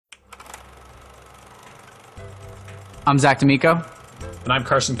I'm Zach D'Amico. And I'm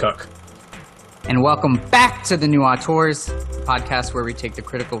Carson Cook. And welcome back to the Nuanced, the podcast where we take the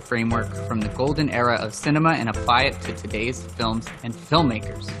critical framework from the golden era of cinema and apply it to today's films and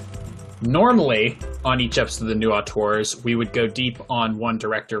filmmakers. Normally, on each episode of the Nuanced, we would go deep on one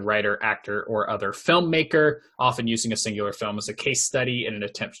director, writer, actor, or other filmmaker, often using a singular film as a case study in an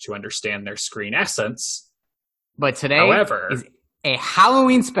attempt to understand their screen essence. But today is a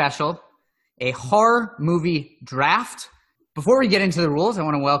Halloween special, a horror movie draft. Before we get into the rules, I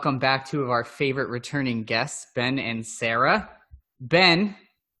want to welcome back two of our favorite returning guests, Ben and Sara. Ben,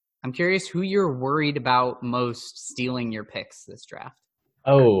 I'm curious who you're worried about most stealing your picks this draft.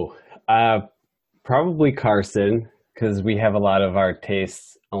 Probably Carson, because we have a lot of our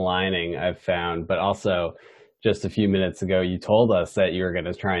tastes aligning, I've found. But also, just a few minutes ago, you told us that you were going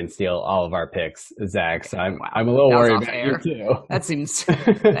to try and steal all of our picks, Zach. So I'm a little worried about you too. That seems.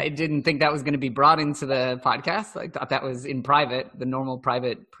 I didn't think that was going to be brought into the podcast. I thought that was in private, the normal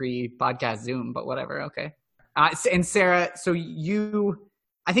private pre-podcast Zoom. But whatever. Okay. And Sara, so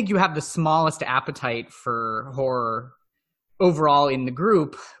I think you have the smallest appetite for horror overall in the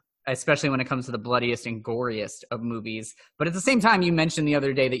group, especially when it comes to the bloodiest and goriest of movies. But at the same time, you mentioned the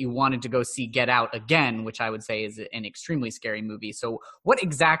other day that you wanted to go see Get Out again, which I would say is an extremely scary movie. So what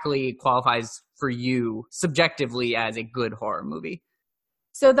exactly qualifies for you subjectively as a good horror movie?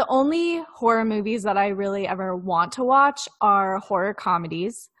 So the only horror movies that I really ever want to watch are horror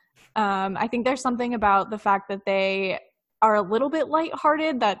comedies. I think there's something about the fact that they are a little bit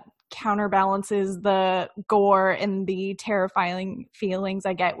lighthearted that counterbalances the gore and the terrifying feelings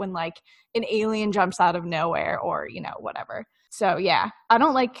I get when like an alien jumps out of nowhere or, whatever. So yeah, I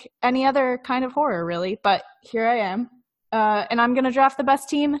don't like any other kind of horror really, but here I am. And I'm going to draft the best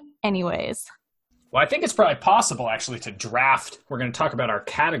team anyways. Well, I think it's probably possible actually to draft. We're going to talk about our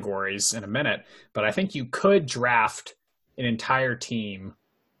categories in a minute, but I think you could draft an entire team,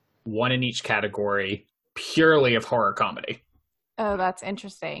 one in each category, purely of horror comedy. Oh, that's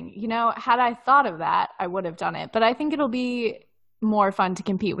interesting. Had I thought of that, I would have done it. But I think it'll be more fun to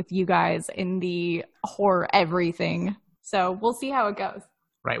compete with you guys in the horror everything. So we'll see how it goes.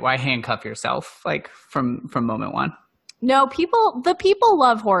 Right. Why handcuff yourself from moment one? No, the people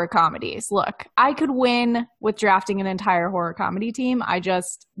love horror comedies. Look, I could win with drafting an entire horror comedy team. I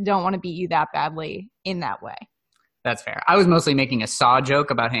just don't want to beat you that badly in that way. That's fair. I was mostly making a Saw joke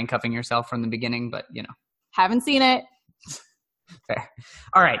about handcuffing yourself from the beginning, but Haven't seen it. Fair.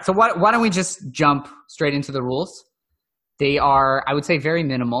 All right. So why don't we just jump straight into the rules? They are, I would say, very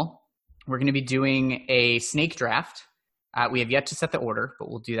minimal. We're going to be doing a snake draft. We have yet to set the order, but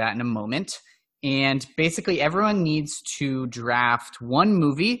we'll do that in a moment. And basically, everyone needs to draft one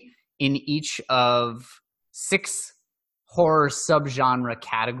movie in each of 6 horror subgenre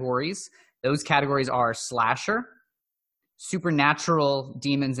categories. Those categories are slasher, supernatural,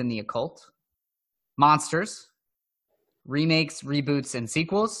 demons, and the occult, monsters, remakes, reboots, and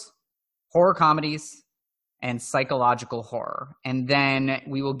sequels, horror comedies, and psychological horror. And then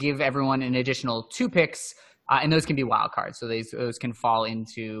we will give everyone an additional 2 picks, and those can be wild cards. So those can fall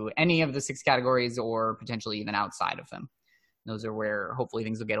into any of the 6 categories or potentially even outside of them. Those are where hopefully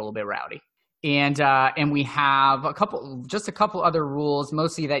things will get a little bit rowdy. And we have a couple other rules,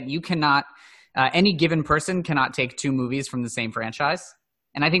 mostly that you cannot, any given person cannot take 2 movies from the same franchise.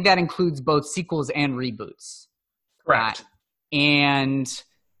 And I think that includes both sequels and reboots. Correct. And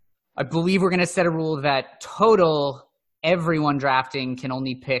I believe we're going to set a rule that total everyone drafting can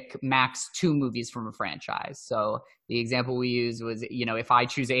only pick max 2 movies from a franchise. So the example we used was, if I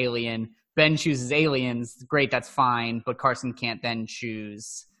choose Alien, Ben chooses Aliens, great, that's fine. But Carson can't then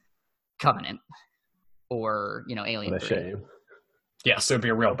choose Covenant or, Alien 3. What a shame. Yeah, so it'd be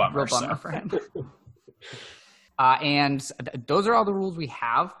a real bummer. For him. And those are all the rules we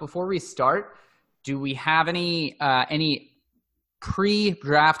have. Before we start, do we have any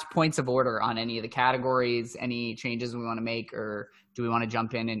pre-draft points of order on any of the categories, any changes we want to make, or do we want to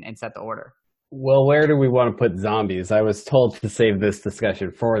jump in and set the order? Well, where do we want to put zombies? I was told to save this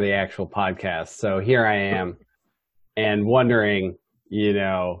discussion for the actual podcast. So here I am and wondering,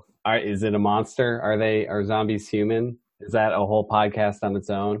 is it a monster? Are zombies human? Is that a whole podcast on its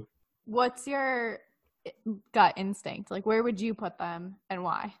own? What's your gut instinct? Where would you put them and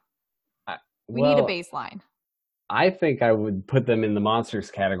why? We need a baseline. I think I would put them in the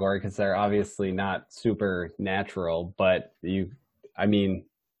monsters category because they're obviously not supernatural. But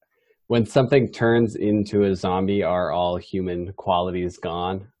when something turns into a zombie, are all human qualities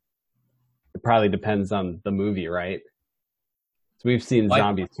gone? It probably depends on the movie, right? So we've seen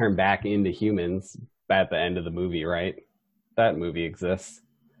zombies turn back into humans at the end of the movie, right? That movie exists.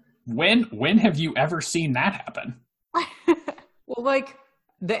 When have you ever seen that happen? like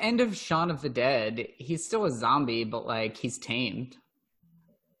the end of Shaun of the Dead, he's still a zombie, but like he's tamed.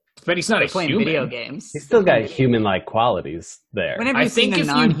 But he's not They're a playing human. video games. He's still got human-like qualities there. Whenever I you've seen think a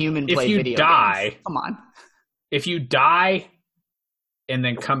non-human if play you video die, games, come on. If you die and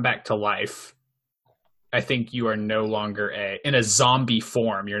then come back to life, I think you are no longer in a zombie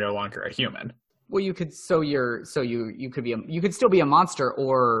form. You're no longer a human. Well, you could you could still be a monster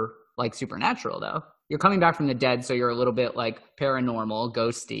or like supernatural though. You're coming back from the dead, so you're a little bit like paranormal,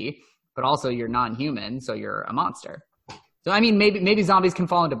 ghosty, but also you're non-human, so you're a monster. So I mean, maybe zombies can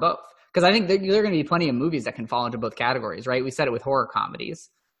fall into both, because I think there are going to be plenty of movies that can fall into both categories, right? We said it with horror comedies.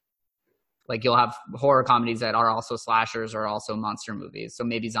 Like you'll have horror comedies that are also slashers or also monster movies. So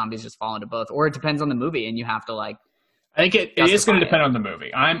maybe zombies just fall into both, or it depends on the movie, and you have to like. I think it is going to depend on the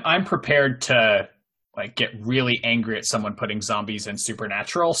movie. I'm prepared to like get really angry at someone putting zombies in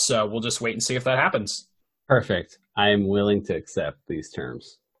supernatural. So we'll just wait and see if that happens. Perfect. I am willing to accept these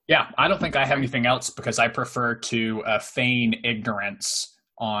terms. Yeah, I don't think I have anything else because I prefer to feign ignorance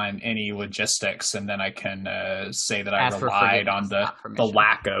on any logistics, and then I can say that I relied on the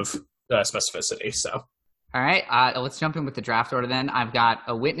lack of specificity. So, all right, let's jump in with the draft order. Then I've got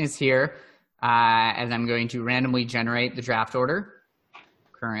a witness here, as I'm going to randomly generate the draft order.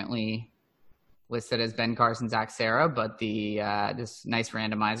 Currently listed as Ben, Carson, Zach, Sara, but the this nice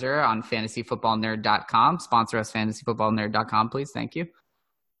randomizer on fantasyfootballnerd.com, sponsor us fantasyfootballnerd.com, please, thank you.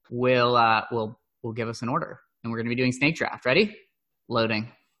 Will give us an order, and we're going to be doing snake draft. Ready? Loading.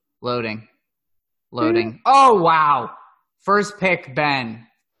 Oh wow! First pick, Ben.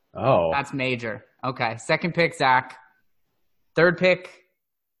 Oh, that's major. Okay, second pick, Zach. Third pick,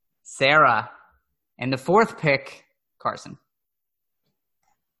 Sara, and the fourth pick, Carson.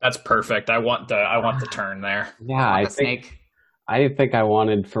 That's perfect. I want the turn there. Yeah, I think I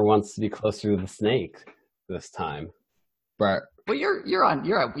wanted for once to be closer to the snake this time, but. Well, you're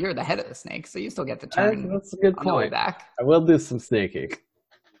the head of the snake, so you still get the turn. That's a good on the way point. Back. I will do some snaking.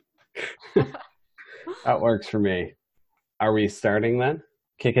 That works for me. Are we starting then?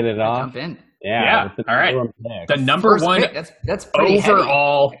 Kicking it off? Jump in. Yeah. All right. The number First one pick, that's pretty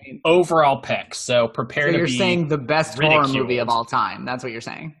overall pick. So prepare to be. You're saying the best ridiculed. horror movie of all time. That's what you're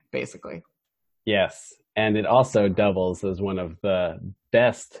saying, basically. Yes, and it also doubles as one of the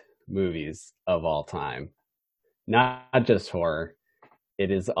best movies of all time. Not just horror.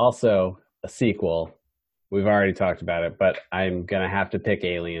 It is also a sequel. We've already talked about it, but I'm going to have to pick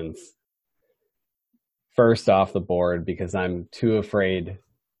Aliens first off the board because I'm too afraid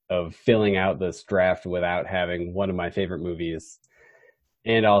of filling out this draft without having one of my favorite movies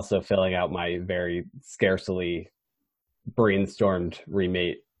and also filling out my very scarcely brainstormed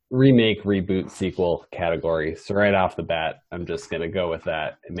remake, reboot, sequel category. So right off the bat, I'm just going to go with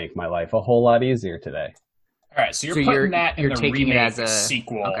that and make my life a whole lot easier today. All right, so you're putting that in the taking remake it as a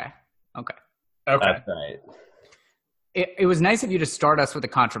sequel. Okay. That's right. It was nice of you to start us with a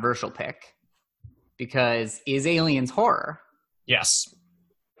controversial pick, because is Aliens horror? Yes.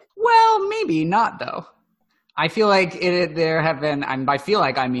 Well, maybe not though. I feel like there have been.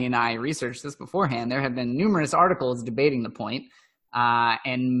 I researched this beforehand. There have been numerous articles debating the point,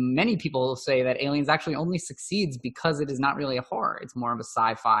 and many people say that Aliens actually only succeeds because it is not really a horror. It's more of a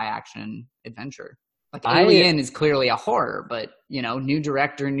sci-fi action adventure. Like Alien is clearly a horror, but new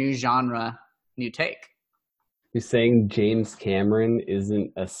director, new genre, new take. You're saying James Cameron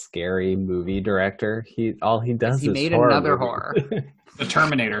isn't a scary movie director? All he does is made horror another movies. horror. The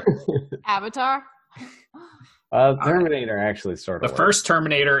Terminator. Avatar? Terminator actually sort of The first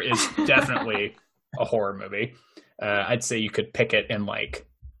Terminator is definitely a horror movie. I'd say you could pick it in like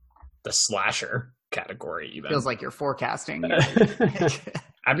the slasher category even. Feels like you're forecasting.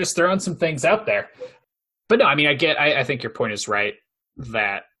 I'm just throwing some things out there. But no, I mean, I think your point is right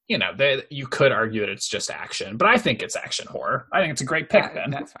that, you could argue that it's just action, but I think it's action horror. I think it's a great pick,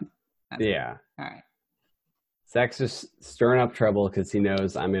 Ben. That's fine. Yeah. All right. Zach's just stirring up trouble because he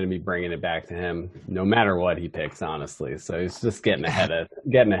knows I'm going to be bringing it back to him no matter what he picks, honestly. So he's just getting ahead of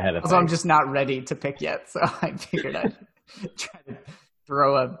Also, I'm just not ready to pick yet, so I figured I'd try to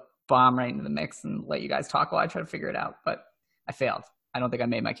throw a bomb right into the mix and let you guys talk while I try to figure it out. But I failed. I don't think I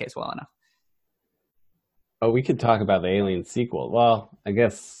made my case well enough. Oh, we could talk about the Alien sequel. Well, I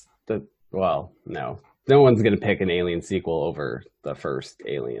guess no. No one's going to pick an Alien sequel over the first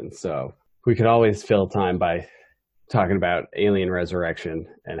Alien. So we could always fill time by talking about Alien Resurrection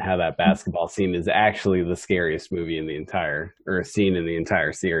and how that basketball scene is actually the scariest movie in the entire, or scene in the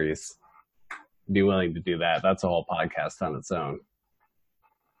entire series. Be willing to do that. That's a whole podcast on its own.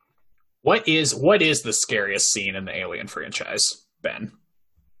 What is the scariest scene in the Alien franchise, Ben?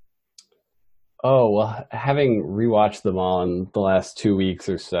 Oh, well, having rewatched them all in the last 2 weeks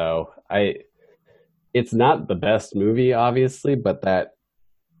or so, it's not the best movie, obviously, but that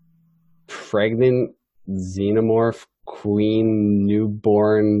pregnant xenomorph queen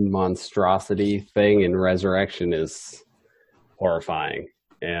newborn monstrosity thing in Resurrection is horrifying.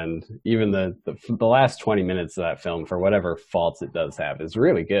 And even the last 20 minutes of that film, for whatever faults it does have, is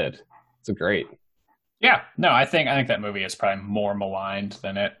really good. It's great. Yeah, no, I think that movie is probably more maligned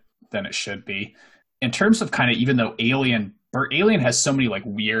than it should be. In terms of kind of, even though Alien has so many like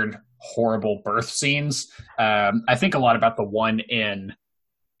weird, horrible birth scenes, I think a lot about the one in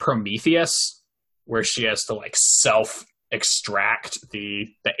Prometheus where she has to like self extract the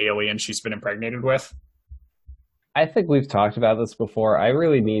alien she's been impregnated with. I think we've talked about this before. I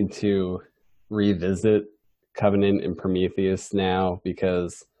really need to revisit Covenant and Prometheus now,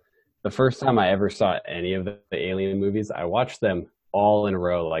 because the first time I ever saw any of the Alien movies, I watched them all in a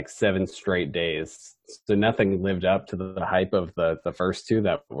row, like 7 straight days. So nothing lived up to the hype of the first two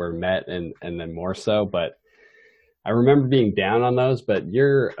that were met and then more so. But I remember being down on those, but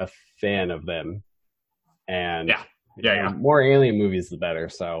you're a fan of them. And yeah. More Alien movies, the better.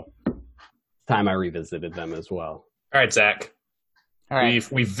 So time I revisited them as well. All right, Zach. All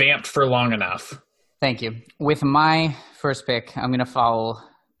right. We've vamped for long enough. Thank you. With my first pick, I'm going to follow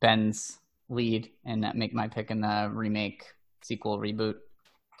Ben's lead and make my pick in the remake, sequel, reboot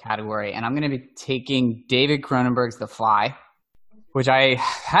category. And I'm going to be taking David Cronenberg's The Fly, which I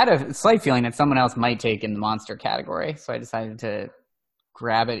had a slight feeling that someone else might take in the monster category. So I decided to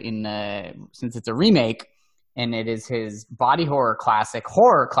grab it since it's a remake and it is his body horror classic,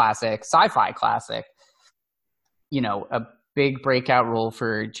 sci-fi classic. You know, a big breakout role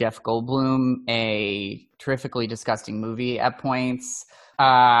for Jeff Goldblum, a terrifically disgusting movie at points.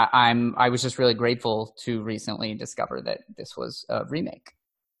 I was just really grateful to recently discover that this was a remake.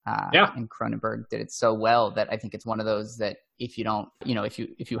 And Cronenberg did it so well that I think it's one of those that if you don't,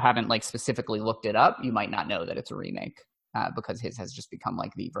 if you haven't like specifically looked it up, you might not know that it's a remake because his has just become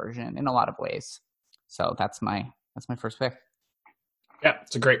like the version in a lot of ways. So that's my first pick. Yeah,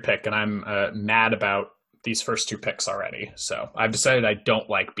 it's a great pick, and I'm mad about these first 2 picks already. So I've decided I don't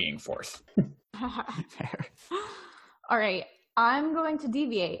like being fourth. Fair. All right. I'm going to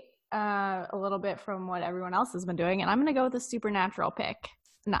deviate a little bit from what everyone else has been doing, and I'm going to go with a supernatural pick.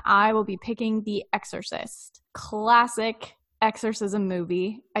 And I will be picking The Exorcist. Classic exorcism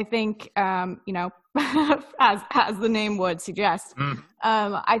movie. I think, as the name would suggest,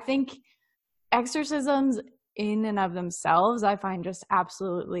 I think exorcisms in and of themselves, I find just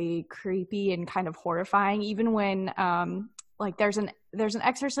absolutely creepy and kind of horrifying. Even when there's an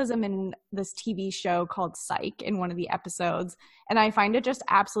exorcism in this TV show called Psych in one of the episodes, and I find it just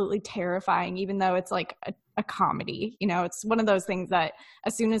absolutely terrifying, even though it's like a comedy. You know, it's one of those things that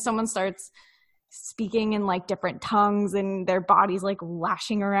as soon as someone starts speaking in like different tongues and their body's like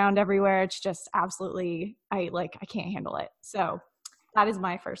lashing around everywhere, it's just absolutely, I can't handle it. So that is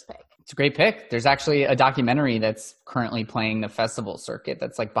my first pick. It's a great pick. There's actually a documentary that's currently playing the festival circuit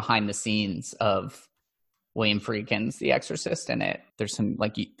that's like behind the scenes of William Friedkin's The Exorcist, and there's some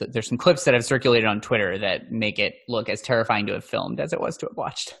clips that have circulated on Twitter that make it look as terrifying to have filmed as it was to have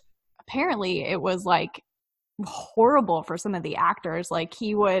watched. Apparently it was like horrible for some of the actors. Like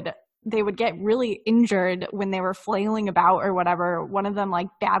they would get really injured when they were flailing about or whatever. One of them like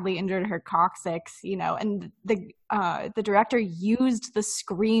badly injured her coccyx, and the director used the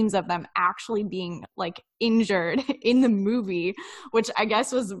screams of them actually being like injured in the movie, which I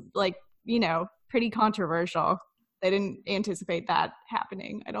guess was like, pretty controversial. They didn't anticipate that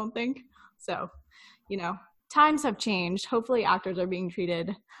happening, I don't think. So, times have changed. Hopefully actors are being treated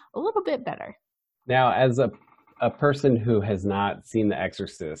a little bit better. Now, as a person who has not seen The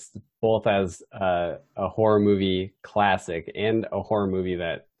Exorcist, both as a horror movie classic and a horror movie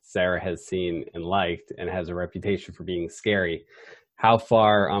that Sara has seen and liked and has a reputation for being scary, how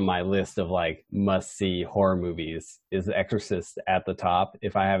far on my list of like must-see horror movies is The Exorcist at the top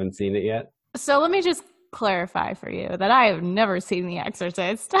if I haven't seen it yet? So let me just clarify for you that I have never seen The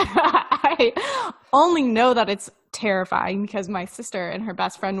Exorcist. I only know that it's terrifying because my sister and her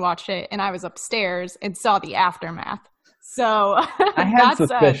best friend watched it, and I was upstairs and saw the aftermath. So that's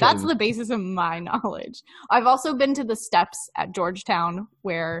the basis of my knowledge. I've also been to the steps at Georgetown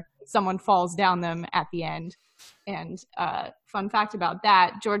where someone falls down them at the end. And fun fact about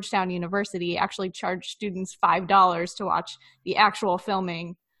that, Georgetown University actually charged students $5 to watch the actual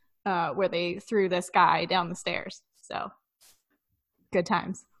filming where they threw this guy down the stairs. So good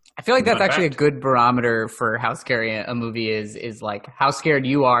times. I feel like that's actually a good barometer for how scary a movie is like how scared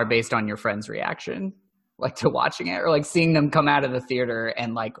you are based on your friend's reaction. like to watching it, or like seeing them come out of the theater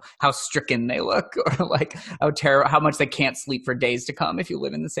and like how stricken they look, or like how much they can't sleep for days to come if you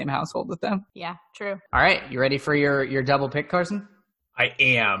live in the same household with them. Yeah, true. All right, you ready for your double pick, Carson? I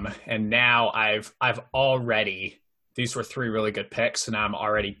am, and now I've already. These were 3 really good picks, and I'm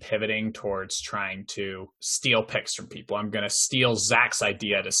already pivoting towards trying to steal picks from people. I'm going to steal Zach's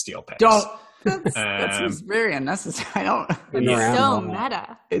idea to steal picks. Don't. That's very unnecessary. I don't. It's so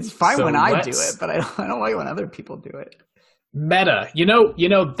meta. It's fine when I do it, but I don't like when other people do it. Meta. You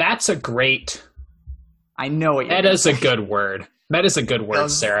know that's a great. I know what you're Meta's a good word. Meta's a good word,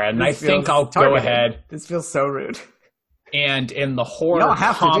 Sarah, and I think I'll go ahead. This feels so rude. And in the horror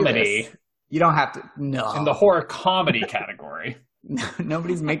comedy, you don't have to. No. In the horror comedy category,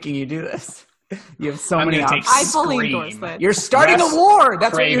 nobody's making you do this. You have so many options. I fully endorse that. You're starting a war.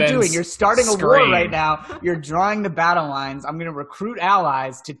 That's what you're doing. You're starting a war right now. You're drawing the battle lines. I'm going to recruit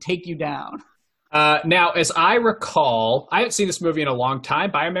allies to take you down. Now, as I recall, I haven't seen this movie in a long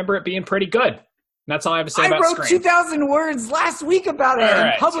time, but I remember it being pretty good. That's all I have to say about Scream. I wrote 2,000 words last week about it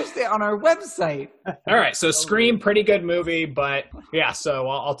and published it on our website. All right, so Scream, pretty good movie, but yeah, so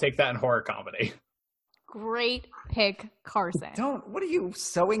I'll take that in horror comedy. Great pick, Carson. What are you,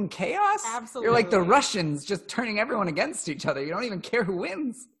 sowing chaos? Absolutely. You're like the Russians, just turning everyone against each other. You don't even care who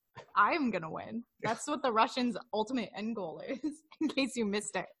wins. I'm going to win. That's what the Russians' ultimate end goal is, in case you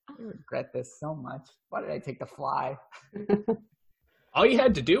missed it. I regret this so much. Why did I take The Fly? All you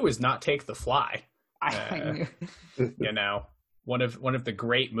had to do was not take The Fly. I you know, one of the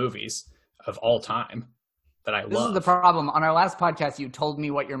great movies of all time that I love. This is the problem. On our last podcast, you told me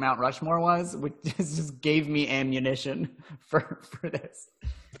what your Mount Rushmore was, which just gave me ammunition for this.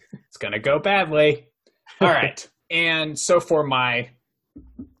 It's going to go badly. All right. And so for my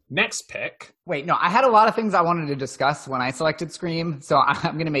next pick. Wait, no, I had a lot of things I wanted to discuss when I selected Scream, so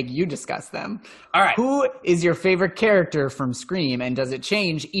I'm going to make you discuss them. All right. Who is your favorite character from Scream, and does it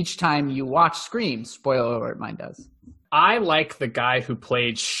change each time you watch Scream? Spoiler alert, mine does. I like the guy who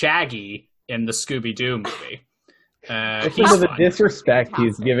played Shaggy in the Scooby-Doo movie. Listen to the disrespect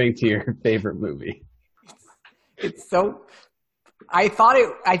he's giving to your favorite movie. It's so... I thought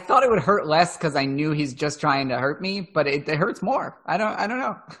it would hurt less because I knew he's just trying to hurt me, but it hurts more. I don't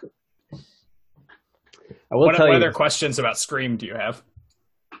know. What other questions about Scream do you have?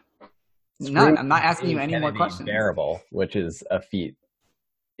 None. I'm not asking you any more questions. Bearable, which is a feat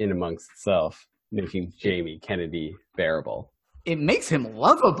in amongst itself, making Jamie Kennedy bearable. It makes him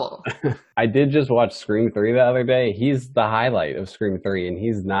lovable. I did just watch Scream 3 the other day. He's the highlight of Scream 3, and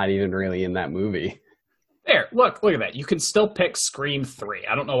he's not even really in that movie. There, look at that. You can still pick Scream 3.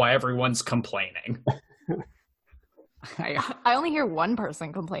 I don't know why everyone's complaining. I only hear one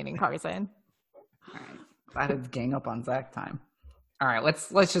person complaining, Carson. All right. Glad to gang up on Zach time. All right,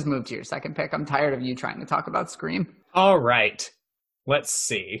 let's just move to your second pick. I'm tired of you trying to talk about Scream. All right. Let's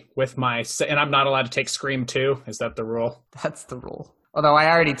see. And I'm not allowed to take Scream 2? Is that the rule? That's the rule. Although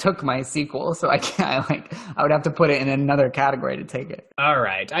I already took my sequel, so I would have to put it in another category to take it. All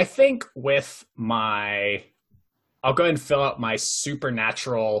right. I think I'll go ahead and fill out my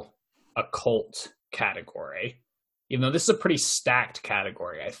supernatural occult category. Even though this is a pretty stacked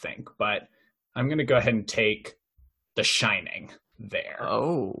category, I think. But I'm going to go ahead and take The Shining there.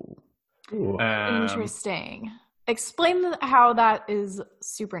 Oh. Interesting. Explain how that is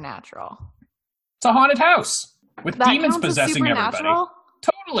supernatural. It's a haunted house with demons possessing everybody.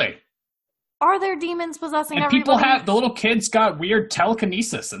 Totally. Are there demons possessing and everybody? And the little kids got weird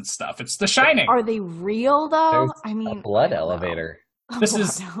telekinesis and stuff. It's The Shining. Are they real, though? There's a blood elevator. This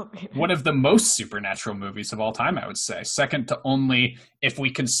is one of the most supernatural movies of all time, I would say. Second to only, if we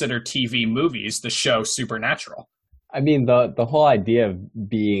consider TV movies, the show Supernatural. I mean, the whole idea of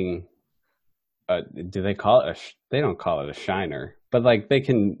being, do they call it they don't call it a shiner, but like they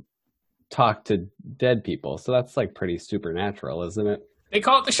can talk to dead people. So that's like pretty supernatural, isn't it? They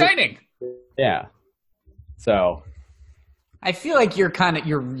call it The Shining. Yeah. So I feel like you're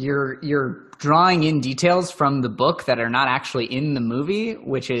drawing in details from the book that are not actually in the movie,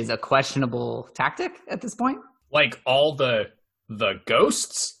 which is a questionable tactic at this point. Like all the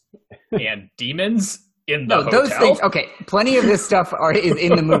ghosts and demons in the hotel? Those things. Okay, plenty of this stuff is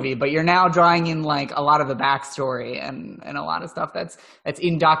in the movie, but you're now drawing in like a lot of the backstory and a lot of stuff that's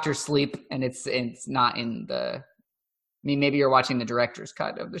in Doctor Sleep, and it's not in the. I mean, maybe you're watching the director's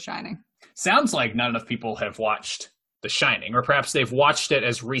cut of The Shining. Sounds like not enough people have watched The Shining, or perhaps they've watched it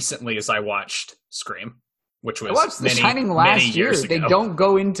as recently as I watched Scream, which was I watched The Shining last year. Ago. They don't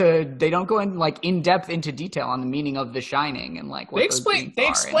go in like in depth into detail on the meaning of The Shining and like what they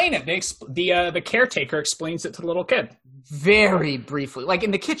explain it. The caretaker explains it to the little kid very briefly, like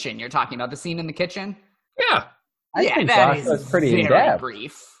in the kitchen. You're talking about the scene in the kitchen. Yeah. I yeah, think that Josh is was pretty very in-depth.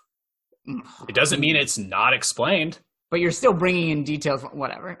 brief. It doesn't mean it's not explained. But you're still bringing in details.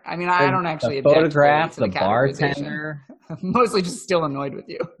 Whatever. I mean, I don't actually The object photograph, fully the to the categorization. bartender. I'm mostly just still annoyed with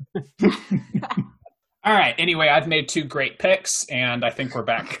you. All right. Anyway, I've made 2 great picks, and I think we're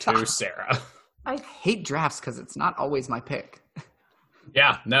back to Sarah. I hate drafts because it's not always my pick.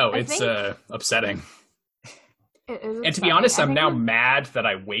 Yeah, no, I it's think- upsetting. It is And to be upsetting. honest, I I'm think now mad that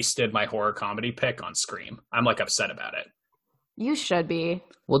I wasted my horror comedy pick on Scream. I'm like upset about it. you should be.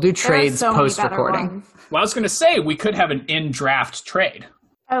 We'll do There are trades so many better post-recording. ones. Well, I was going to say we could have an in-draft trade.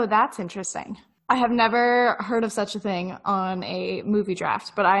 Oh, that's interesting. I have never heard of such a thing on a movie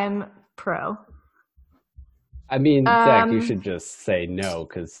draft, but I am pro. I mean, Zach, you Um, should just say no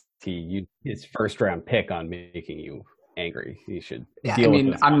because he used his first round pick on making you angry. You should Yeah, deal I mean,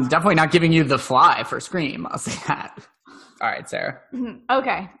 with this. I'm definitely not giving you the fly for Scream. I'll say that. All right, Sarah.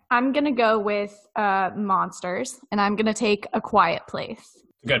 Okay, I'm going to go with monsters, and I'm going to take A Quiet Place.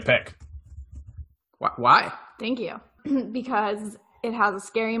 Good pick. Why? Thank you. Because it has a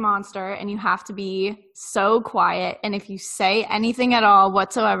scary monster, and you have to be so quiet, and if you say anything at all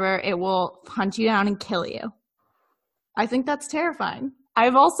whatsoever, it will hunt you down and kill you. I think that's terrifying.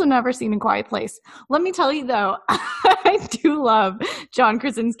 I've also never seen A Quiet Place. Let me tell you, though, I do love John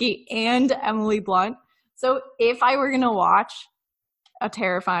Krasinski and Emily Blunt. So if I were going to watch a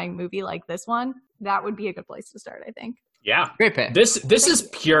terrifying movie like this one, that would be a good place to start, I think. Yeah. Great pick. This is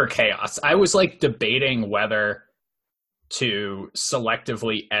pure chaos. I was like debating whether to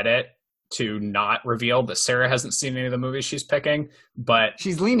selectively edit to not reveal that Sarah hasn't seen any of the movies she's picking, but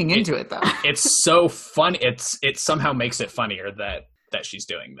She's leaning into it, though. it's so fun. It somehow makes it funnier that she's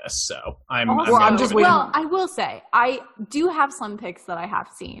doing this. So I'm just waiting. Well, I will say, I do have some picks that I have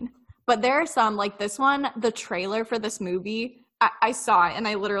seen, but there are some, like this one, the trailer for this movie, I saw it and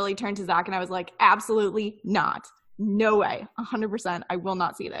I literally turned to Zach and I was like, absolutely not. No way. 100%. I will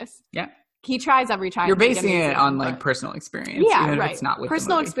not see this. Yeah. He tries every time. You're to get basing me to it see on him, like but- personal experience. yeah, even if right. It's not with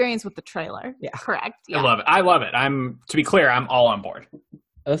personal the movie. experience with the trailer. Yeah. Correct. Yeah. I love it. I love it. To be clear, I'm all on board.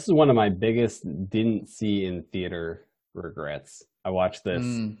 This is one of my biggest didn't see in theater regrets. I watched this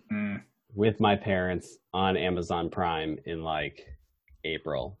with my parents on Amazon Prime in like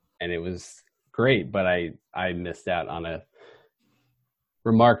April, and it was great, but I missed out on a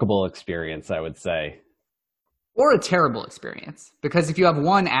remarkable experience, I would say. Or a terrible experience. Because if you have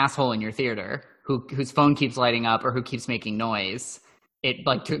one asshole in your theater whose phone keeps lighting up or who keeps making noise, it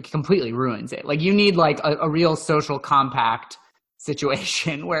like completely ruins it. Like you need like a real social compact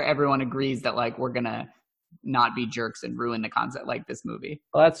situation where everyone agrees that like we're gonna not be jerks and ruin the concept like this movie.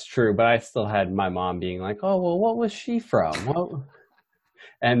 Well, that's true, but I still had my mom being like, "Oh, well, what was she from?" What?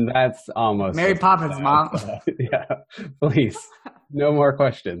 And that's almost Mary Poppins' mom. Yeah, please, no more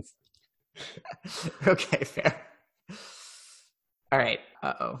questions. Okay, fair. All right.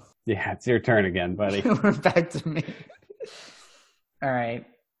 Uh-oh. Yeah, it's your turn again, buddy. We're back to me. All right.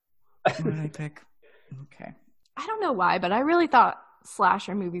 What did I pick? Okay. I don't know why, but I really thought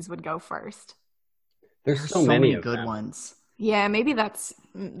slasher movies would go first. There's so many of good them. ones. Yeah, maybe that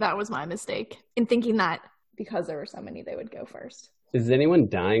was my mistake in thinking that because there were so many, they would go first. Is anyone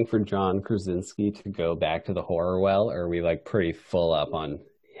dying for John Krasinski to go back to the horror well, or are we like pretty full up on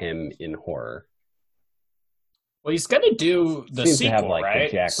him in horror? Well, he's going to do the Seems to sequel, have, like, the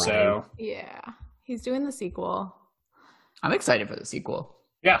right? Jack So Ryan. Yeah, he's doing the sequel. I'm excited for the sequel.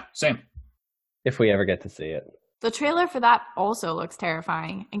 yeah, same. If we ever get to see it. The trailer for that also looks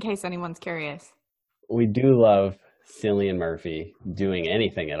terrifying, in case anyone's curious. We do love Cillian Murphy doing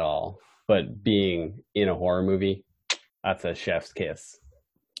anything at all, but being in a horror movie, that's a chef's kiss.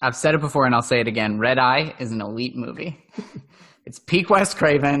 I've said it before and I'll say it again. Red Eye is an elite movie. It's peak Wes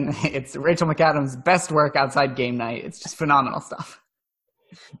Craven. It's Rachel McAdams' best work outside Game Night. It's just phenomenal stuff.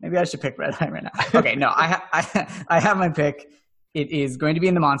 Maybe I should pick Red Eye right now. Okay, no, I have my pick. It is going to be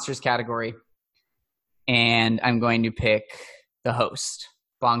in the monsters category. And I'm going to pick The Host.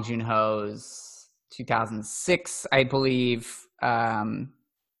 Bong Joon-ho's 2006, I believe,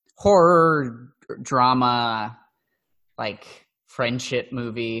 horror drama, like friendship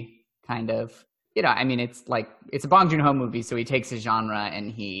movie, kind of. You know, I mean, it's a Bong Joon-ho movie, so he takes his genre and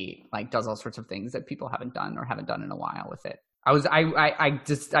he like does all sorts of things that people haven't done or haven't done in a while with it. I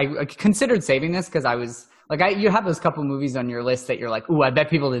considered saving this because I was like, you have those couple movies on your list that you're like, ooh, I bet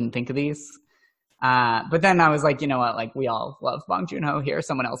people didn't think of these. But then I was like, you know what? Like, we all love Bong Joon-ho here.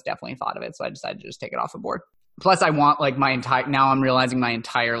 Someone else definitely thought of it, so I decided to just take it off the board. Plus, I want like now I'm realizing my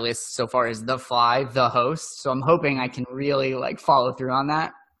entire list so far is The Fly, The Host. So I'm hoping I can really like follow through on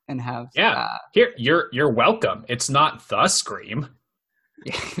that and have Here, you're welcome. It's not the Scream.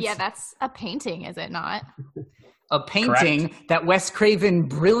 Yeah, that's a painting, is it not? A painting that Wes Craven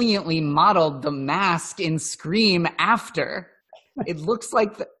brilliantly modeled the mask in Scream after. It looks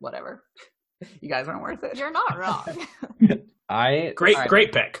like whatever. You guys aren't worth it. You're not wrong.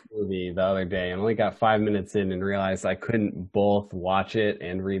 Great pick. Movie the other day and only got 5 minutes in and realized I couldn't both watch it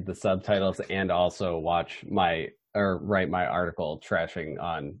and read the subtitles and also write my article trashing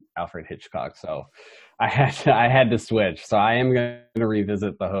on Alfred Hitchcock. So I had to switch. So I am going to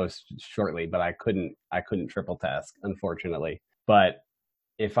revisit The Host shortly, but I couldn't triple task, unfortunately. But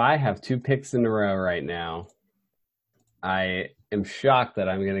if I have 2 picks in a row right now, I am shocked that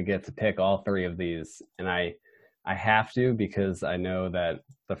I'm going to get to pick all 3 of these, and I have to, because I know that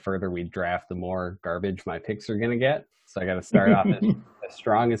the further we draft, the more garbage my picks are going to get. So I got to start off as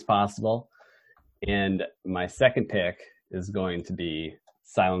strong as possible. And my second pick is going to be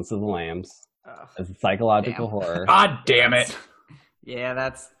Silence of the Lambs as a psychological horror. God damn it.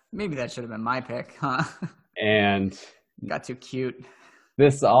 Yeah, maybe that should have been my pick, huh? And got too cute.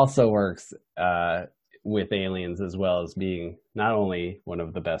 This also works with Aliens, as well as being not only one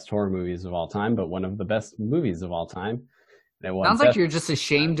of the best horror movies of all time, but one of the best movies of all time. Sounds like you're just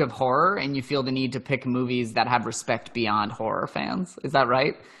ashamed of horror and you feel the need to pick movies that have respect beyond horror fans. Is that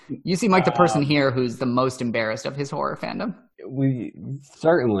right? You seem like the person here who's the most embarrassed of his horror fandom. We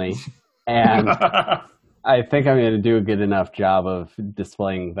certainly. And I think I'm going to do a good enough job of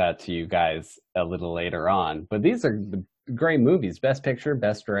displaying that to you guys a little later on. But these are the great movies: Best Picture,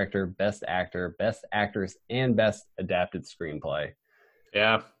 Best Director, Best Actor, Best Actress, and Best Adapted Screenplay.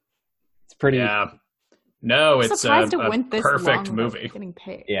 Yeah. It's pretty... Yeah. No, I'm it's surprised a it went this perfect long movie. Getting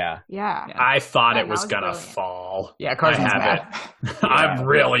picked. Yeah. I thought it was that going to brilliant. fall. Yeah, Carson's mad. I'm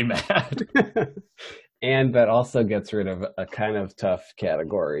really mad. And that also gets rid of a kind of tough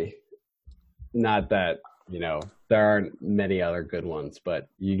category. Not that, there aren't many other good ones, but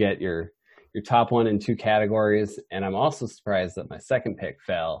you get your top 1 and 2 categories. And I'm also surprised that my second pick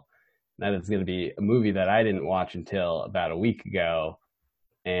fell. That is going to be a movie that I didn't watch until about a week ago.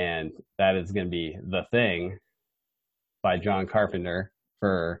 And that is going to be The Thing by John Carpenter.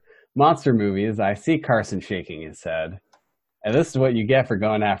 For monster movies, I see Carson shaking his head. And this is what you get for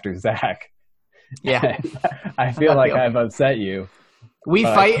going after Zach. Yeah. I feel like I've upset you. We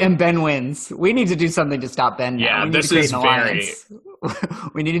fight and Ben wins. We need to do something to stop Ben now. Yeah, we need this to create is an alliance.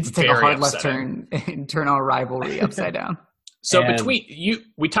 We needed to take a hard left turn and turn our rivalry upside down. So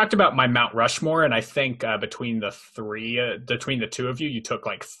we talked about my Mount Rushmore, and I think between the 2 of you, you took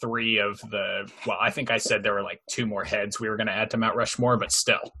like 3 of I think I said there were like 2 more heads we were going to add to Mount Rushmore, but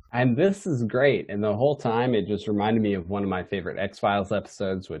still. And this is great. And the whole time, it just reminded me of one of my favorite X-Files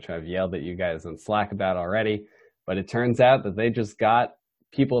episodes, which I've yelled at you guys on Slack about already. But it turns out that they just got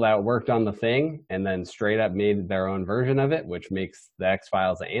people that worked on The Thing and then straight up made their own version of it, which makes the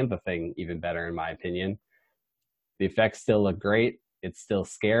X-Files and The Thing even better, in my opinion. The effects still look great. It's still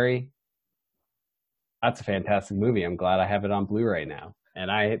scary. That's a fantastic movie. I'm glad I have it on Blu-ray now. And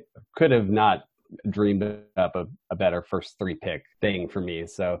I could have not dreamed up a better first 3 pick thing for me.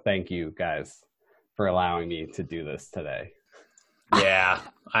 So thank you guys for allowing me to do this today. Yeah,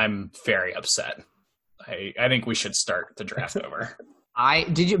 I'm very upset. I think we should start the draft over.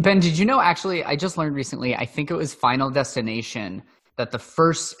 Ben, did you know, actually, I just learned recently, I think it was Final Destination, that the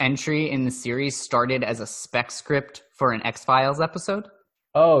first entry in the series started as a spec script for an X-Files episode?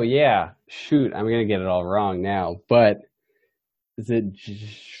 Oh, yeah. Shoot, I'm going to get it all wrong now. But is it...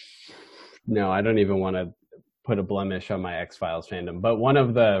 No, I don't even want to put a blemish on my X-Files fandom. But one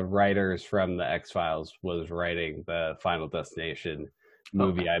of the writers from the X-Files was writing the Final Destination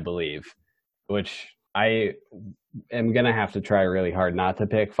movie, I believe. Which I am going to have to try really hard not to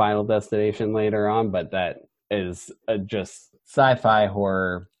pick Final Destination later on. But that is just sci-fi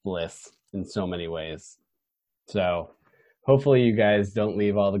horror bliss in so many ways. So hopefully you guys don't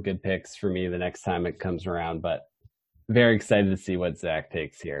leave all the good picks for me the next time it comes around, but very excited to see what Zach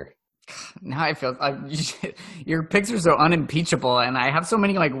takes here. Now I feel your picks are so unimpeachable, and I have so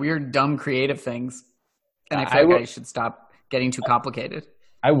many like weird, dumb, creative things, and I feel like I should stop getting too complicated.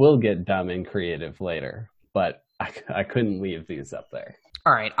 I will get dumb and creative later, but I couldn't leave these up there.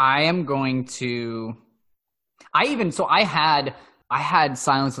 All right, I am going to... I had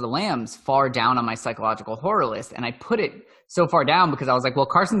Silence of the Lambs far down on my psychological horror list, and I put it so far down because I was like, well,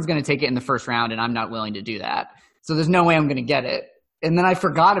 Carson's going to take it in the first round, and I'm not willing to do that. So there's no way I'm going to get it. And then I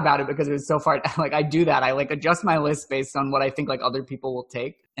forgot about it because it was so far. Like I do that. I like adjust my list based on what I think like other people will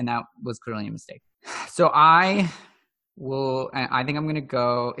take, and that was clearly a mistake. So I think I'm going to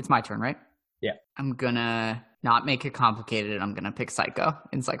go. It's my turn, right? Yeah. I'm going to not make it complicated. I'm going to pick Psycho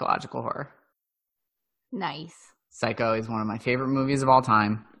in psychological horror. Nice. Psycho is one of my favorite movies of all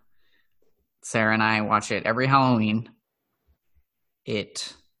time. Sara and I watch it every Halloween.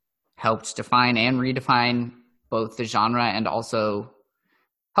 It helped define and redefine both the genre and also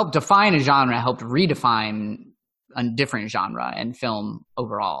helped define a genre, helped redefine a different genre and film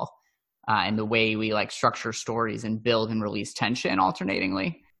overall. And the way we like structure stories and build and release tension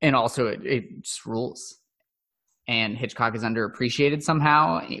alternatingly. And also it just rules. And Hitchcock is underappreciated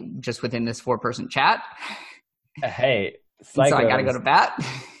somehow just within this 4-person chat. Hey, Psycho. So I got to go to bat.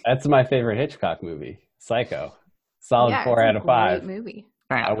 That's my favorite Hitchcock movie, Psycho. Solid 4 out of 5. Great movie.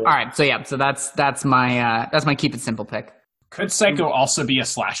 All right. So that's my keep it simple pick. Could Psycho also be a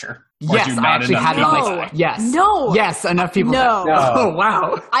slasher? Or Yes, do I not actually enough had it on people my die? Yes. No. Yes, enough people. No. Oh,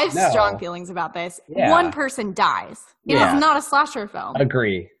 wow. I have No. strong feelings about this. Yeah. One person dies. It Yeah. is not a slasher film.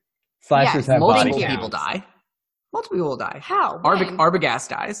 Agree. Slashers Yes, have body Multiple counts. people die. Multiple people die. How? When? Arbogast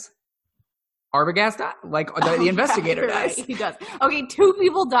dies. Arbogast dies? Like, the investigator Right, dies. he does. Okay, 2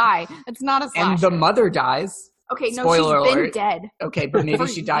 people die. It's not a slasher. And the mother dies. Okay, no, Spoiler she's been alert. dead. Okay, but maybe For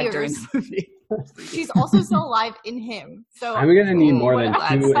she died years. during the movie. She's also still alive in him. So I'm going to need more than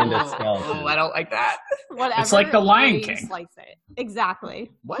whatever. 2 Oh, endoskeletons. I don't like that. Whatever. It's like the Lion way you King. Slice it. Exactly.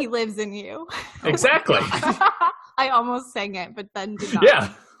 What? He lives in you. Exactly. I almost sang it, but then did not. Yeah.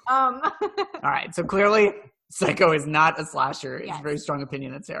 All right, so clearly Psycho is not a slasher. It's Yes. a very strong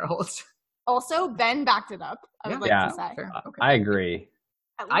opinion that Sara holds. Also, Ben backed it up. I would like Yeah. to say. Fair. Okay. I agree.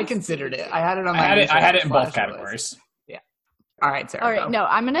 At I least considered you it. do. I had it on I my had it in both slasher categories. list. All right, Sara. All right, go. no,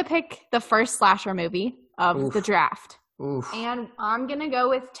 I'm gonna pick the first slasher movie of Oof. the draft, Oof. and I'm gonna go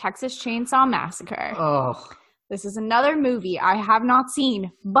with Texas Chainsaw Massacre. Oh. This is another movie I have not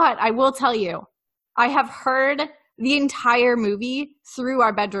seen, but I will tell you, I have heard the entire movie through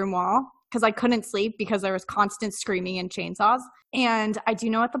our bedroom wall because I couldn't sleep because there was constant screaming and chainsaws. And I do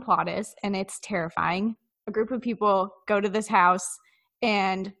know what the plot is, and it's terrifying. A group of people go to this house,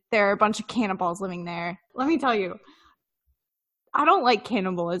 and there are a bunch of cannibals living there. Let me tell you, I don't like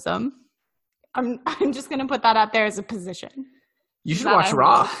cannibalism. I'm just going to put that out there as a position. You should That watch I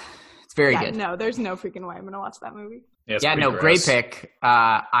Raw. will. It's very Yeah, good. no, there's no freaking way I'm going to watch that movie. It's Yeah, pretty no, gross. great pick.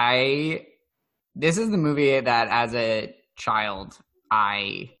 This is the movie that as a child,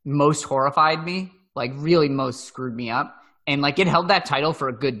 most horrified me, like really most screwed me up. And like it held that title for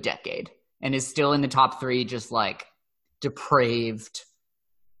a good decade and is still in the top 3, just like depraved,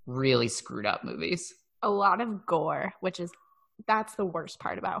 really screwed up movies. A lot of gore, that's the worst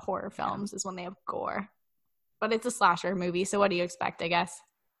part about horror films is when they have gore. But it's a slasher movie, so what do you expect, I guess?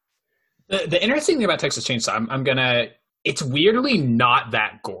 The interesting thing about Texas Chainsaw, it's weirdly not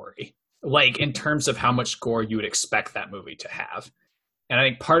that gory. Like in terms of how much gore you would expect that movie to have. And I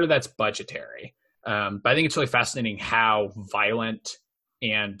think part of that's budgetary. But I think it's really fascinating how violent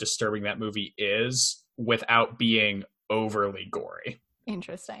and disturbing that movie is without being overly gory.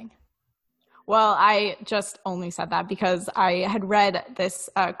 Interesting. Well, I just only said that because I had read this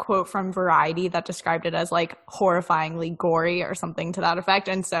quote from Variety that described it as like horrifyingly gory or something to that effect.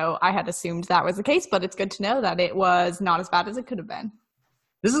 And so I had assumed that was the case, but it's good to know that it was not as bad as it could have been.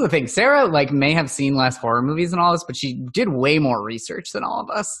 This is the thing. Sara like may have seen less horror movies and all this, but she did way more research than all of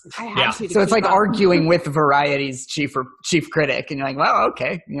us. I had Yeah. to So it's keep like up. arguing with Variety's chief critic, and you're like, well,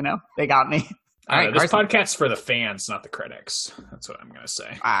 okay, they got me. All right, This Carson. podcast's for the fans, not the critics. That's what I'm going to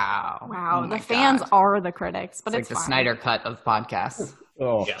say. Wow, Wow, Oh my the fans God. are the critics, but It's like it's the fine. Snyder cut of podcasts.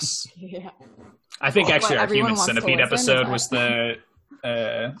 Oh, Yes. Yeah. I think actually our everyone Human wants to Centipede listen, is episode that- was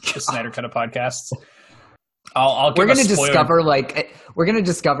the Snyder cut of podcasts. I'll give We're a gonna spoiler.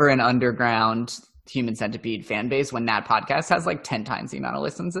 discover an underground Human Centipede fan base when that podcast has like 10 times the amount of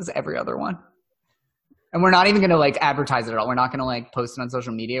listens as every other one. And we're not even gonna like advertise it at all. We're not gonna like post it on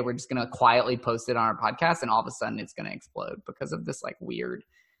social media. We're just gonna quietly post it on our podcast, and all of a sudden it's gonna explode because of this like weird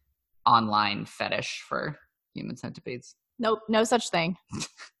online fetish for human centipedes. Nope, no such thing.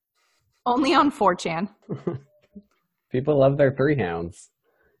 Only on 4chan. people love their 3 hounds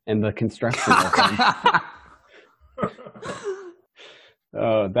and the construction of them.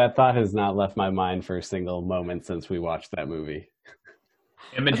 Oh, that thought has not left my mind for a single moment since we watched that movie.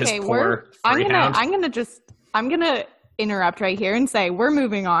 Him and Okay, his poor I'm freehound. gonna interrupt right here and say we're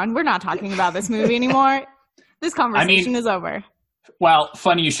moving on. We're not talking about this movie anymore. This conversation is over. Well,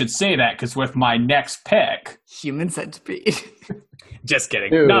 funny you should say that because with my next pick, Human Centipede. just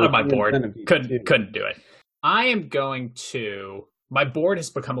kidding, Dude, not on my Human board. Centipede, Couldn't do it. I am going to. My board has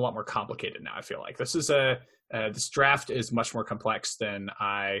become a lot more complicated now. I feel like this draft is much more complex than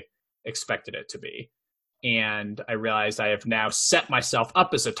I expected it to be. And I realized I have now set myself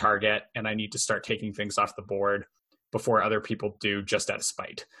up as a target, and I need to start taking things off the board before other people do, just out of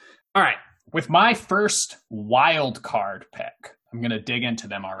spite. All right. With my first wild card pick, I'm going to dig into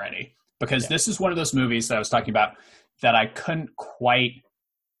them already because this is one of those movies that I was talking about that I couldn't quite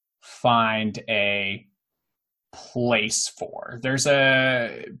find a place for.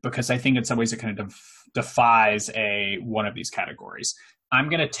 Because I think in some ways it kind of defies one of these categories. I'm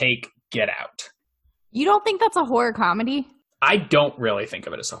going to take Get Out. You don't think that's a horror comedy? I don't really think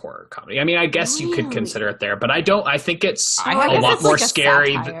of it as a horror comedy. I mean, I guess you could consider it there, but I don't. I think it's a lot more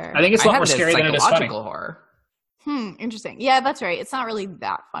scary. I think it's a lot more scary than it is funny. Horror. Interesting. Yeah, that's right. It's not really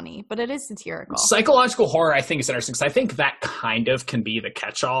that funny, but it is satirical. Psychological horror, I think, is interesting because I think that kind of can be the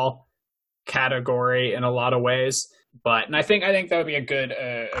catch-all category in a lot of ways. And I think that would be a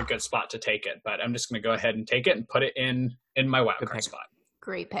good spot to take it. But I'm just going to go ahead and take it and put it in my wild card spot.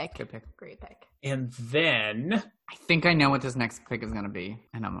 Great pick. Good pick. Great pick. And then I think I know what this next pick is going to be,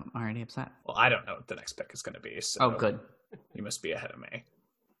 and I'm already upset. Well, I don't know what the next pick is going to be. So good. You must be ahead of me.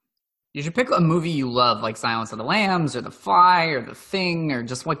 You should pick a movie you love, like Silence of the Lambs or The Fly or The Thing, or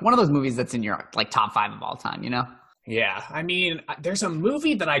just like one of those movies that's in your like top 5 of all time, you know? Yeah. I mean, there's a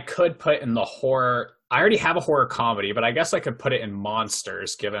movie that I could put in the horror. I already have a horror comedy, but I guess I could put it in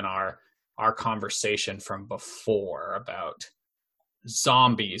monsters given our conversation from before about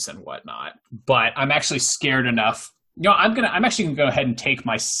zombies and whatnot. But I'm actually scared enough. I'm actually gonna go ahead and take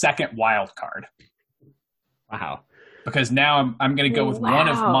my second wild card. Wow. Because now I'm gonna go with one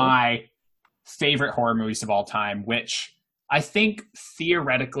of my favorite horror movies of all time, which I think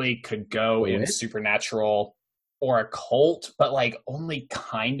theoretically could go in supernatural or occult, but like only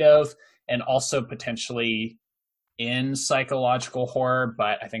kind of, and also potentially in psychological horror,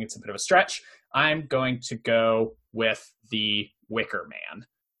 but I think it's a bit of a stretch. I'm going to go with The Wicker Man,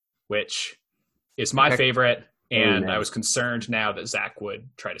 which is my favorite, and I was concerned now that Zach would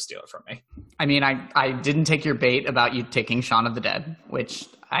try to steal it from me. I mean, I didn't take your bait about you taking Shaun of the Dead, which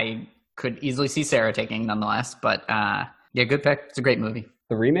I could easily see Sara taking nonetheless, but yeah, good pick. It's a great movie.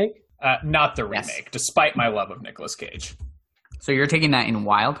 The remake? Not the remake, despite my love of Nicolas Cage. So you're taking that in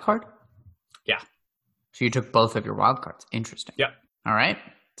wild card? Yeah. So you took both of your wild cards. Interesting. Yep. All right.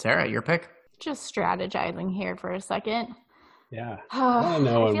 Sara, your pick. Just strategizing here for a second. Yeah.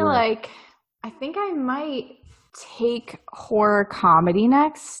 I think I might take horror comedy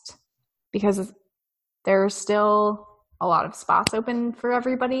next because there's still a lot of spots open for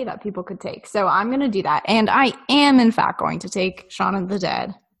everybody that people could take. So I'm going to do that. And I am, in fact, going to take Shaun of the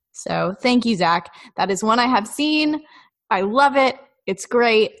Dead. So thank you, Zach. That is one I have seen. I love it. It's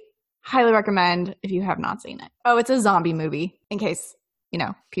great. Highly recommend if you have not seen it. Oh, it's a zombie movie, in case,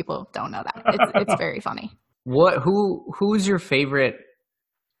 people don't know that. It's very funny. Who's your favorite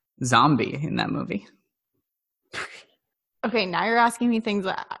zombie in that movie? Okay, now you're asking me things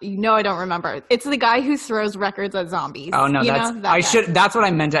that I don't remember. It's the guy who throws records at zombies. Oh no, that's what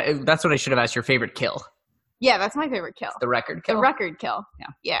I meant. That's what I should have asked. Your favorite kill? Yeah, that's my favorite kill. The record kill. The record kill.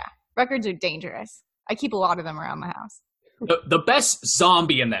 Yeah. Records are dangerous. I keep a lot of them around my house. The best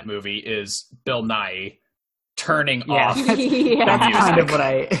zombie in that movie is Bill Nye turning off. That's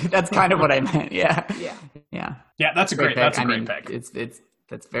kind of what I meant. Yeah. Yeah, that's a great pick. That's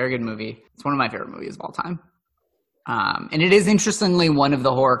a very good movie. It's one of my favorite movies of all time. And it is interestingly one of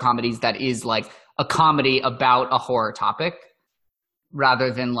the horror comedies that is like a comedy about a horror topic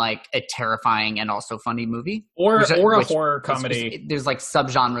rather than like a terrifying and also funny movie. Or a horror comedy. There's like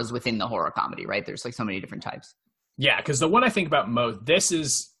subgenres within the horror comedy, right? There's like so many different types. Yeah, because the one I think about most,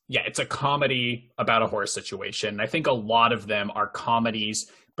 it's a comedy about a horror situation. I think a lot of them are comedies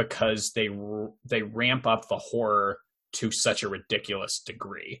because they ramp up the horror to such a ridiculous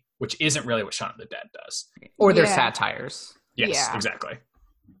degree, which isn't really what Shaun of the Dead does. Or they're satires. Yes, exactly.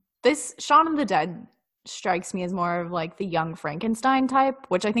 This Shaun of the Dead strikes me as more of like the young Frankenstein type,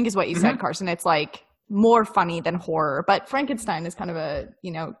 which I think is what you said, Carson. It's like more funny than horror, but Frankenstein is kind of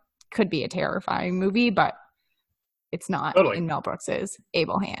could be a terrifying movie, but it's not in Mel Brooks's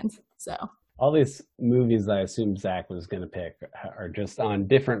able hands. So all these movies I assume Zach was going to pick are just on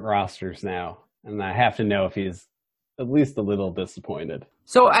different rosters now, and I have to know if he's at least a little disappointed.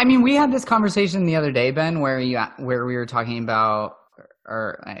 So, I mean, we had this conversation the other day, Ben, where we were talking about,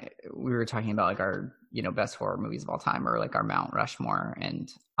 like our, best horror movies of all time, or like our Mount Rushmore. And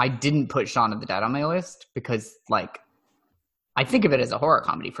I didn't put Shaun of the Dead on my list because, like, I think of it as a horror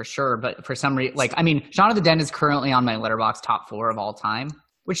comedy for sure. But for some reason, Shaun of the Dead is currently on my Letterboxd top 4 of all time,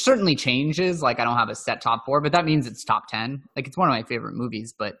 which certainly changes. Like, I don't have a set top 4, but that means it's top 10. Like, it's one of my favorite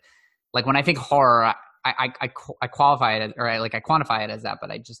movies. But like, when I think horror, I qualify it as, or I quantify it as that, but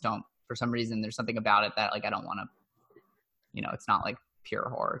I just don't, for some reason, there's something about it that like I don't want to, it's not like pure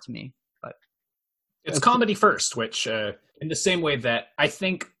horror to me. But it's comedy first, which in the same way that I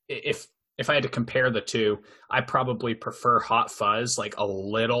think if if I had to compare the two, I probably prefer Hot Fuzz like a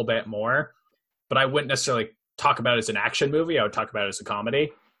little bit more, but I wouldn't necessarily talk about it as an action movie. I would talk about it as a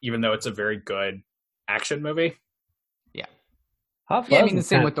comedy, even though it's a very good action movie. Yeah. Hot Fuzz Yeah, I mean, the is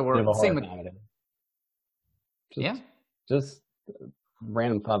same kind with the of word. a Same horror with. comedy. Yeah. Just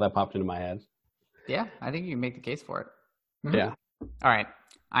random thought that popped into my head. Yeah, I think you can make the case for it. Mm-hmm. Yeah. All right.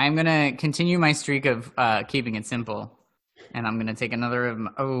 I'm going to continue my streak of keeping it simple. And I'm going to take another of them.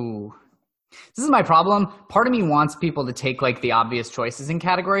 Oh, this is my problem. Part of me wants people to take like the obvious choices in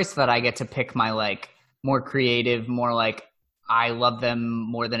categories so that I get to pick my like more creative, more like I love them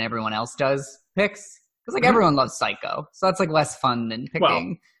more than everyone else does picks. Because like everyone loves Psycho. So that's like less fun than picking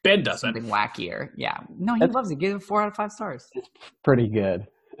Well, Ben doesn't. something wackier. Yeah. No, he loves it. Give it 4 out of 5 stars. Pretty good.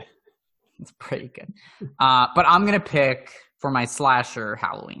 It's pretty good. But I'm going to pick for my slasher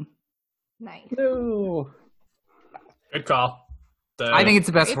Halloween. Nice. No. Good call. I think it's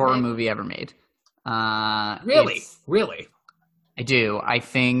the best Great horror pick. movie ever made. Really? Really? I do. I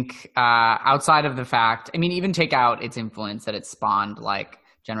think outside of the fact, I mean, even take out its influence that it spawned like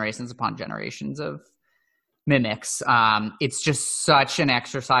generations upon generations of mimics. It's just such an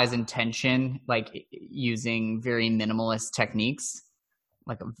exercise in tension, like using very minimalist techniques,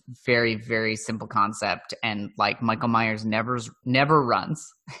 like a very, very simple concept. And like Michael Myers never runs.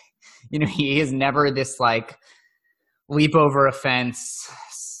 You know, he is never this like leap over a fence,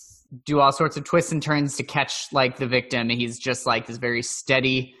 do all sorts of twists and turns to catch like the victim. He's just like this very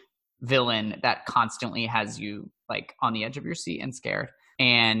steady villain that constantly has you like on the edge of your seat and scared.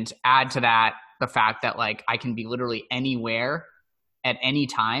 And add to that the fact that like I can be literally anywhere at any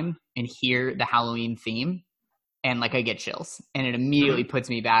time and hear the Halloween theme and like I get chills, and it immediately puts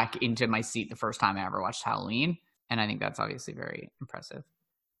me back into my seat the first time I ever watched Halloween. And I think that's obviously very impressive.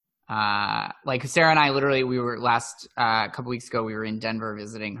 Like Sara and I literally, we were last couple weeks ago, we were in Denver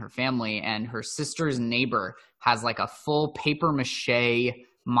visiting her family, and her sister's neighbor has like a full paper mache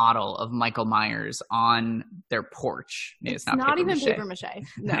model of Michael Myers on their porch. It's not even paper mache.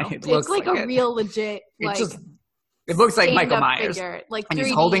 No, It it's looks like like a it. real legit like It looks like Michael stand-up Myers. figure, like And 3D.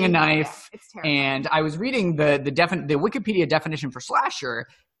 he's holding a knife. Yeah, it's terrifying. And I was reading the Wikipedia definition for slasher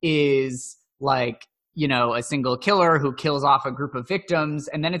is like, you know, a single killer who kills off a group of victims.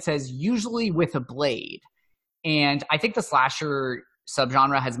 And then it says usually with a blade. And I think the slasher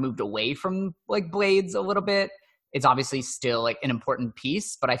subgenre has moved away from like blades a little bit. It's obviously still like an important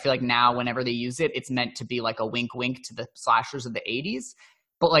piece, but I feel like now whenever they use it, it's meant to be like a wink wink to the slashers of the 80s.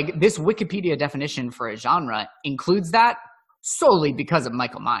 But like this Wikipedia definition for a genre includes that solely because of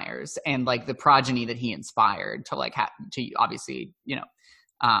Michael Myers and like the progeny that he inspired to like to obviously, you know,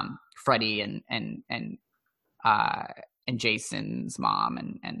 Freddy and Jason's mom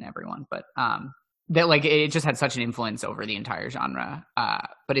and everyone. But that like it just had such an influence over the entire genre.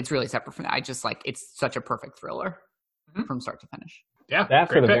 But it's really separate from that. I just like it's such a perfect thriller from start to finish. Yeah, That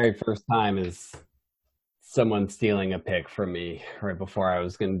for the pick. very first time is someone stealing a pick from me right before I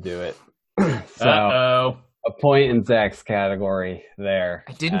was going to do it. So Uh-oh. a point in Zach's category there.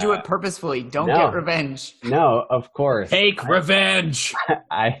 I didn't do it purposefully. Don't no. get revenge. No, of course. Take revenge.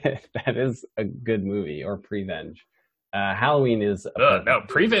 That is a good movie, or prevenge. Halloween is No,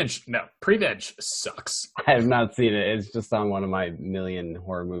 prevenge sucks. I have not seen it. It's just on one of my million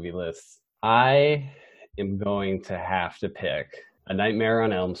horror movie lists. I am going to have to pick A Nightmare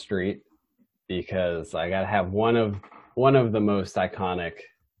on Elm Street because I gotta have one of the most iconic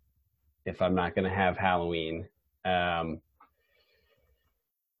if I'm not gonna have Halloween.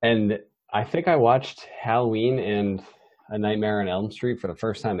 And I think I watched Halloween and A Nightmare on Elm Street for the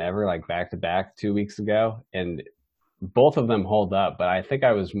first time ever, like back to back 2 weeks ago, and both of them hold up, but I think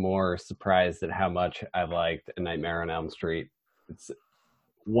I was more surprised at how much I liked A Nightmare on Elm Street. It's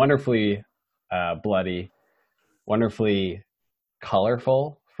wonderfully bloody, wonderfully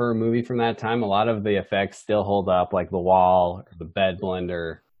colorful for a movie from that time. A lot of the effects still hold up, like the wall, or the bed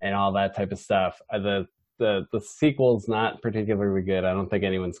blender, and all that type of stuff. The sequel's not particularly good. I don't think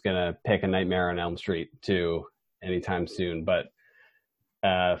anyone's gonna pick A Nightmare on Elm Street 2 anytime soon, but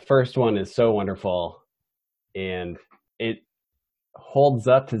first one is so wonderful, and it holds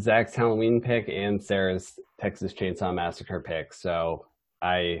up to Zach's Halloween pick and Sarah's Texas Chainsaw Massacre pick, so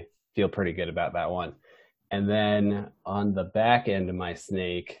I feel pretty good about that one. And then on the back end of my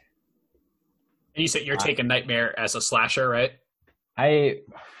snake, You said you're taking Nightmare as a slasher, right? I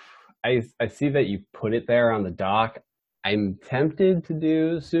see that you put it there on the dock. I'm tempted to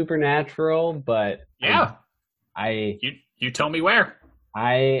do Supernatural, but Yeah. I You tell me where.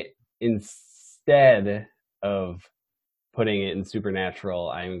 instead of putting it in Supernatural,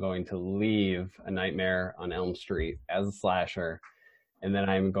 I'm going to leave A Nightmare on Elm Street as a slasher, and then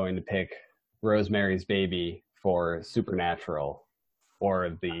I'm going to pick Rosemary's Baby for Supernatural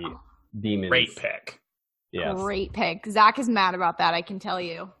or the Demons. Great pick. Yes. Great pick. Zach is mad about that, I can tell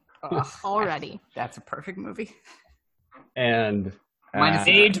you. Already. That's a perfect movie. And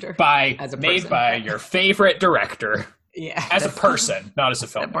made by your favorite director. Yeah. As a person, not as a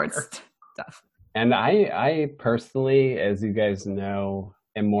filmmaker. Tough. And I personally, as you guys know,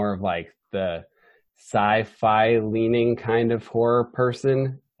 am more of like the sci-fi leaning kind of horror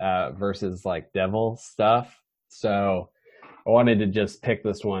person versus like devil stuff. So I wanted to just pick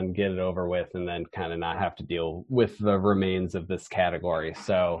this one, get it over with, and then kind of not have to deal with the remains of this category.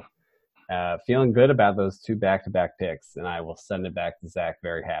 So feeling good about those two back-to-back picks, and I will send it back to Zach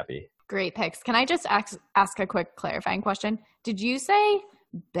very happy. Great picks. Can I just ask a quick clarifying question? Did you say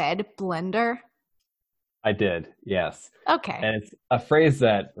bed blender? I did, yes. Okay. And it's a phrase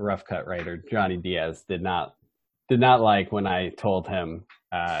that Rough Cut writer Johnny Diaz did not like when I told him.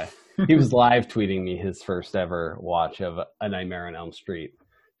 He was live tweeting me his first ever watch of A Nightmare on Elm Street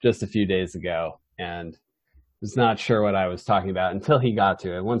just a few days ago, and was not sure what I was talking about until he got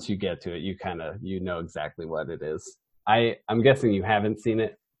to it. Once you get to it, you know exactly what it is. I'm guessing you haven't seen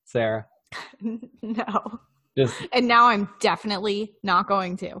it, Sarah? No. And now I'm definitely not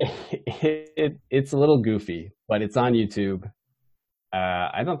going to. It's a little goofy, but it's on YouTube.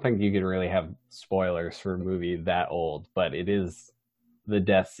 I don't think you can really have spoilers for a movie that old, but it is the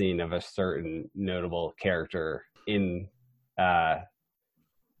death scene of a certain notable character in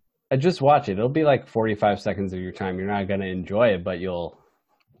just watch it. It'll be like 45 seconds of your time. You're not going to enjoy it, but you'll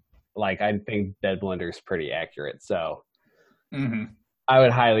I think Bed Blender is pretty accurate. So I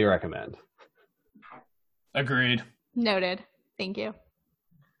would highly recommend. Agreed. Noted. Thank you.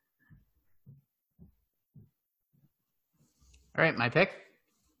 All right, my pick.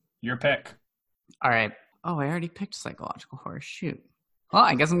 Your pick. All right. Oh, I already picked psychological horror. Shoot. Well,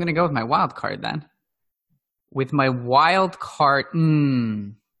 I guess I'm going to go with my wild card then. With my wild card,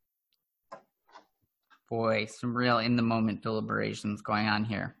 boy, some real in-the-moment deliberations going on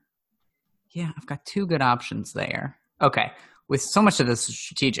here. Yeah, I've got two good options there. Okay, with so much of this is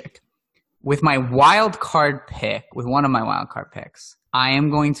strategic. With my wild card pick, with one of my wild card picks, I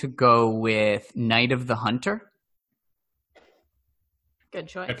am going to go with Night of the Hunter. Good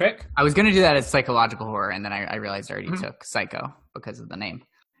choice. Good pick. I was going to do that as psychological horror, and then I realized I already took Psycho because of the name.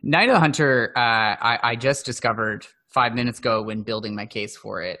 Night of the Hunter, I just discovered 5 minutes ago when building my case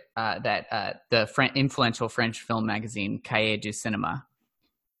for it that the influential French film magazine Cahiers du Cinéma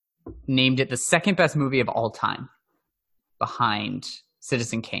named it the second best movie of all time behind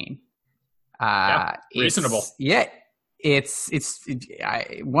Citizen Kane. Reasonable. It's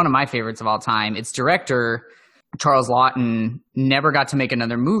one of my favorites of all time. Its director, Charles Laughton, never got to make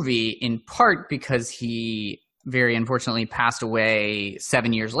another movie, in part because he very unfortunately passed away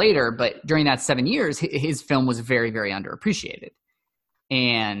 7 years later. But during that 7 years, his film was very, very underappreciated.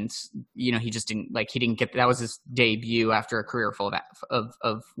 And, he just didn't get, that was his debut after a career full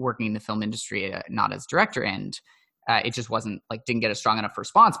of working in the film industry, not as director. And it just wasn't didn't get a strong enough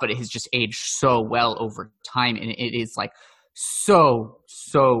response, but it has just aged so well over time. And it is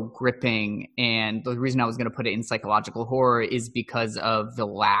so gripping. And the reason I was going to put it in psychological horror is because of the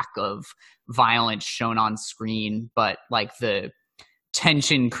lack of violence shown on screen, but the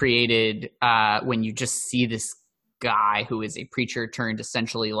tension created when you just see this guy who is a preacher turned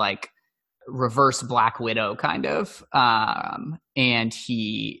essentially reverse Black Widow kind of, and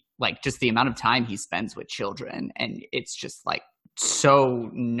he just the amount of time he spends with children, and it's just so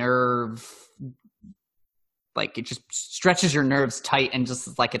it just stretches your nerves tight, and just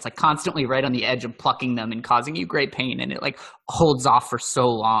it's constantly right on the edge of plucking them and causing you great pain, and it holds off for so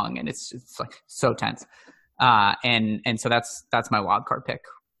long, and it's so tense. And so that's my wild card pick.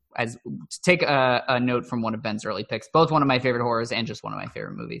 As to take a note from one of Ben's early picks, both one of my favorite horrors and just one of my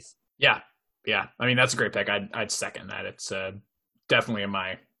favorite movies. Yeah. I mean, that's a great pick. I'd second that. It's definitely in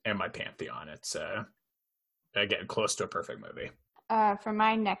my pantheon. It's again close to a perfect movie. For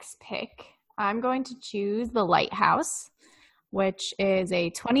my next pick, I'm going to choose The Lighthouse, which is a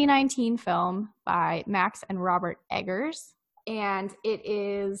 2019 film by Max and Robert Eggers. And it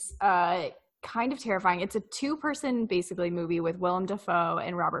is kind of terrifying. It's a two-person, basically, movie with Willem Dafoe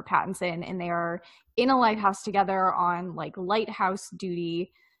and Robert Pattinson. And they are in a lighthouse together on, lighthouse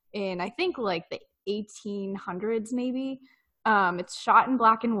duty in, I think, the 1800s, maybe. It's shot in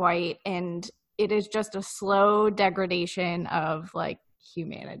black and white. And it is just a slow degradation of,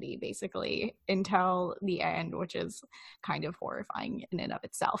 humanity, basically, until the end, which is kind of horrifying in and of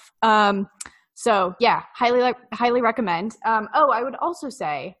itself. So yeah, highly recommend. I would also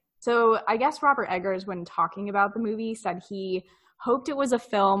say, so I guess Robert Eggers, when talking about the movie, said he hoped it was a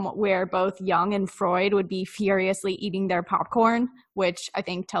film where both Jung and Freud would be furiously eating their popcorn, which I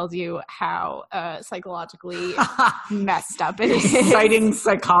think tells you how psychologically messed up it is. Citing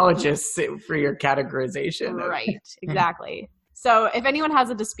psychologists for your categorization. Right, exactly. So if anyone has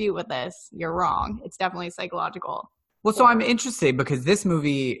a dispute with this, you're wrong. It's definitely psychological. Well, so I'm interested because this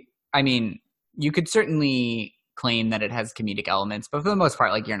movie, I mean, you could certainly claim that it has comedic elements, but for the most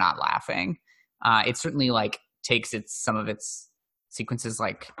part, like, you're not laughing. It certainly like takes some of its sequences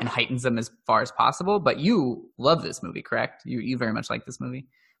like and heightens them as far as possible. But you love this movie, correct? You very much like this movie,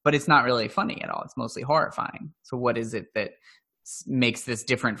 but it's not really funny at all. It's mostly horrifying. So what is it that makes this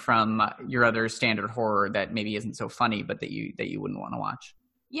different from your other standard horror that maybe isn't so funny, but that you wouldn't want to watch?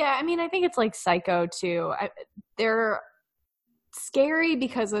 Yeah, I mean, I think it's like Psycho too. They're scary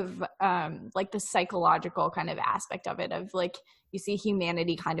because of like the psychological kind of aspect of it, of like you see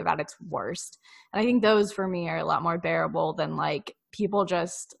humanity kind of at its worst. And I think those for me are a lot more bearable than like people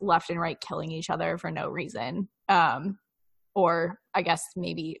just left and right killing each other for no reason. Or I guess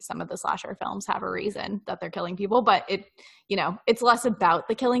maybe some of the slasher films have a reason that they're killing people, but it's less about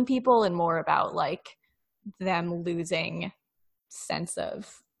the killing people and more about like them losing sense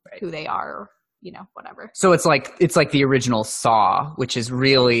of who they are, whatever. So it's like the original Saw, which is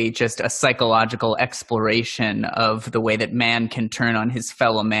really just a psychological exploration of the way that man can turn on his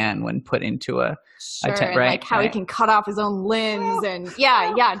fellow man when put into a tent, and right? like how he can cut off his own limbs, and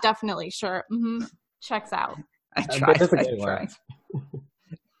yeah, definitely, sure, checks out. I tried.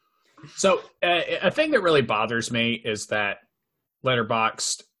 So a thing that really bothers me is that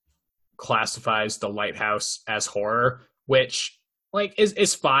Letterboxd classifies The Lighthouse as horror, which like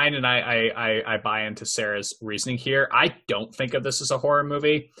is fine, and I buy into Sarah's reasoning here. I don't think of this as a horror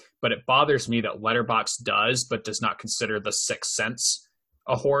movie, but it bothers me that Letterboxd does, but does not consider The Sixth Sense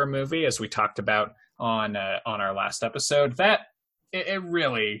a horror movie, as we talked about on our last episode. That it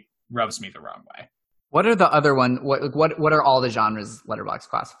really rubs me the wrong way. What are the other one? What are all the genres Letterboxd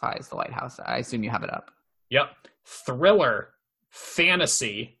classifies The Lighthouse? I assume you have it up. Yep. Thriller,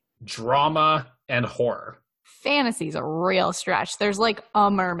 fantasy, drama, and horror. Fantasy's a real stretch. There's like a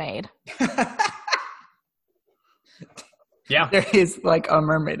mermaid. Yeah. There is like a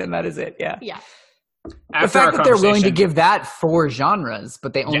mermaid, and that is it. Yeah. Yeah. The fact that they're willing to give that 4 genres,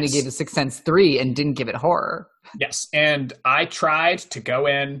 but they only gave The Sixth Sense 3 and didn't give it horror. Yes. And I tried to go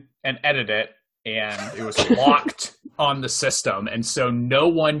in and edit it, and it was locked on the system. And so no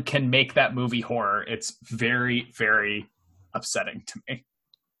one can make that movie horror. It's very, very upsetting to me.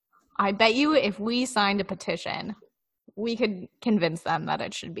 I bet you if we signed a petition, we could convince them that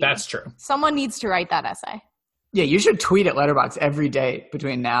it should be. That's true. Someone needs to write that essay. Yeah, you should tweet at Letterboxd every day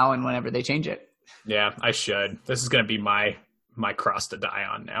between now and whenever they change it. Yeah, I should. This is going to be my cross to die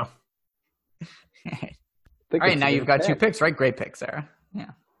on now. All right, now you've got 2 picks, right? Great pick, Sarah.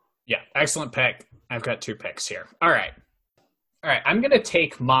 Yeah. Yeah, excellent pick. I've got 2 picks here. All right. I'm going to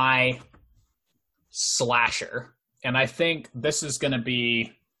take my slasher, and I think this is going to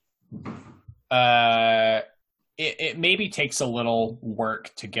be it maybe takes a little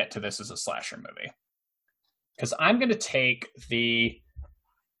work to get to this as a slasher movie, because I'm going to take the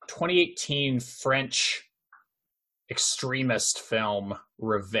 2018 French extremist film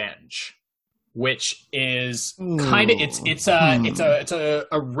Revenge, which is kind of it's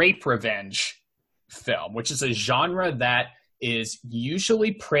a rape revenge film, which is a genre that is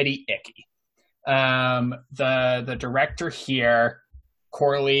usually pretty icky. The director here,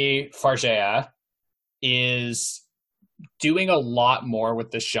 Coralie Fargeat, is doing a lot more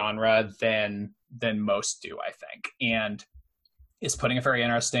with this genre than most do, I think, and is putting a very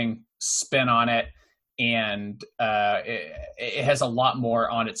interesting spin on it. And it has a lot more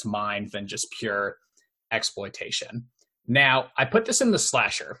on its mind than just pure exploitation. Now, I put this in the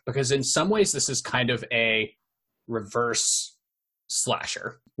slasher because in some ways this is kind of a reverse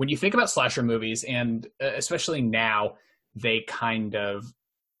slasher. When you think about slasher movies, and especially now, they've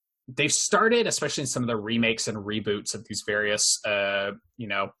started, especially in some of the remakes and reboots of these various,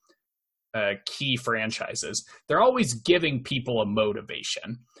 key franchises, they're always giving people a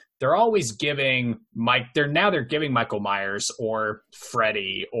motivation. They're always giving they're giving Michael Myers or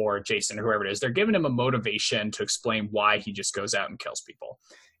Freddy or Jason, or whoever it is. They're giving him a motivation to explain why he just goes out and kills people.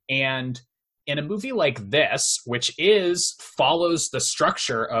 And in a movie like this, which follows the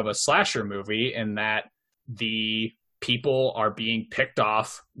structure of a slasher movie in that the people are being picked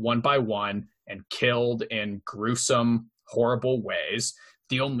off one by one and killed in gruesome, horrible ways.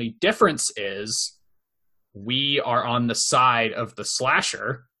 The only difference is we are on the side of the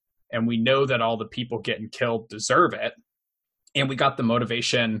slasher, and we know that all the people getting killed deserve it. And we got the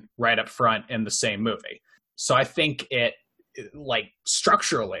motivation right up front in the same movie. So I think it like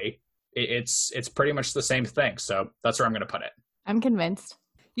structurally, it's pretty much the same thing. So that's where I'm going to put it. I'm convinced.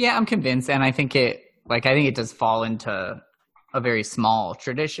 Yeah, I'm convinced, and I think it does fall into a very small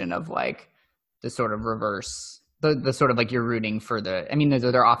tradition of like the sort of reverse, the sort of like you're rooting for the. I mean,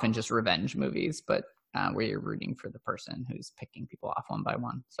 they're often just revenge movies, but where you're rooting for the person who's picking people off one by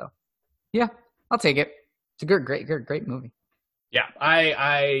one. So, yeah, I'll take it. It's a great movie. Yeah,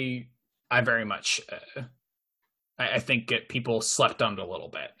 I very much. I think people slept on it a little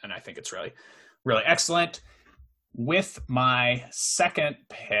bit, and I think it's really, really excellent. With my second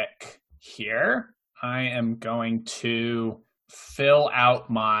pick here, I am going to fill out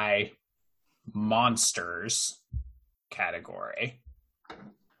my monsters category.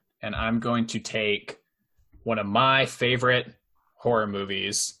 And I'm going to take one of my favorite horror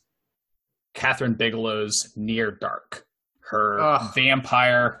movies, Catherine Bigelow's Near Dark, her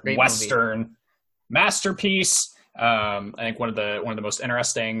vampire Western masterpiece. I think one of the most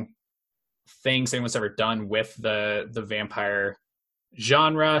interesting things anyone's ever done with the vampire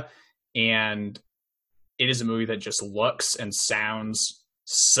genre, and it is a movie that just looks and sounds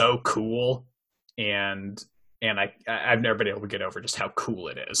so cool, and I've never been able to get over just how cool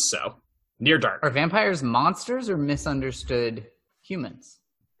it is. So, Near Dark. Are vampires monsters or misunderstood humans?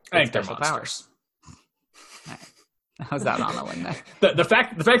 I think they're monsters. How's that on a limb there? The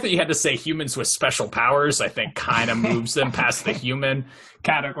fact that you had to say humans with special powers, I think, kind of moves them past the human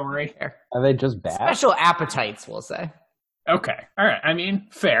category. Are they just bad? Special appetites, we'll say. Okay, all right. I mean,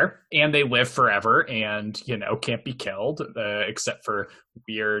 fair. And they live forever, and can't be killed, except for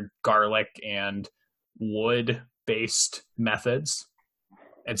weird garlic and wood-based methods,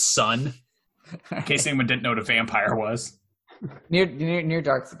 and sun. In case anyone didn't know what a vampire was. Near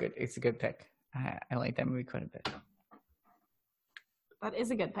Dark's a good pick. I like that movie quite a bit. That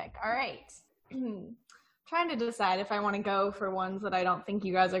is a good pick. All right. Trying to decide if I want to go for ones that I don't think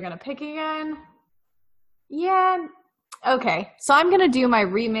you guys are going to pick again. Yeah. Okay. So I'm going to do my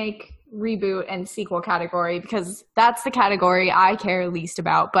remake, reboot, and sequel category because that's the category I care least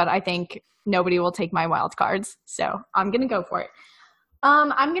about, but I think nobody will take my wild cards. So I'm going to go for it.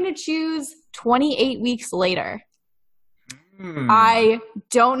 I'm going to choose 28 Weeks Later. I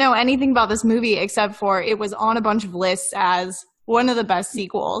don't know anything about this movie except for it was on a bunch of lists as one of the best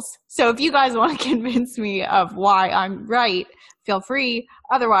sequels. So if you guys want to convince me of why I'm right, feel free.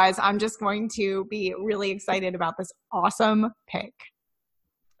 Otherwise, I'm just going to be really excited about this awesome pick.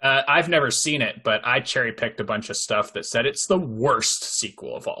 I've never seen it, but I cherry-picked a bunch of stuff that said it's the worst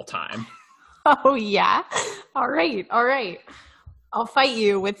sequel of all time. Oh, yeah? All right. I'll fight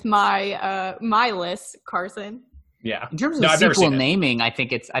you with my my list, Carson. Yeah. In terms of sequel naming, I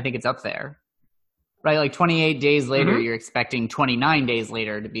think it's up there. Right, like 28 days later, you're expecting 29 days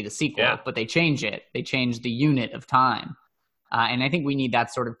later to be the sequel, but they change it. They change the unit of time. And I think we need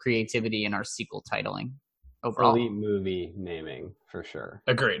that sort of creativity in our sequel titling overall. Elite movie naming, for sure.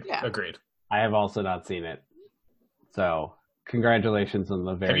 Agreed. Yeah. Agreed. I have also not seen it. So, congratulations on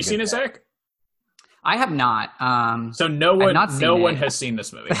the very Have you seen it, Zach? I have not. So no one has seen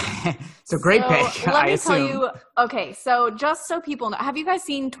this movie. So great pick, Let I me assume. tell you, okay, so just so people know, have you guys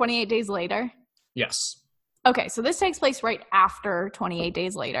seen 28 Days Later? Yes. Okay, so this takes place right after 28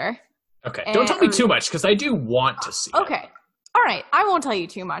 Days Later. Okay, don't tell me too much, because I do want to see it. Okay, all right, I won't tell you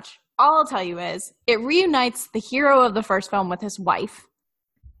too much. All I'll tell you is it reunites the hero of the first film with his wife,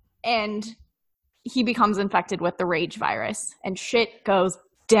 and he becomes infected with the rage virus, and shit goes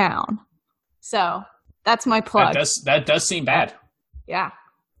down. So that's my plug. That does seem bad. Yeah.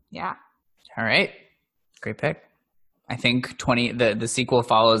 All right, great pick. I think the sequel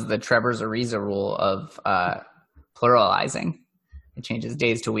follows the Trevor Ariza rule of pluralizing. It changes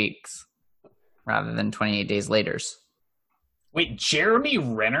days to weeks rather than 28 days later. Wait, Jeremy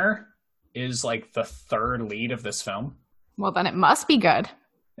Renner is like the third lead of this film? Well, then it must be good.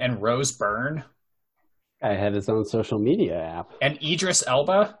 And Rose Byrne? Guy had his own social media app. And Idris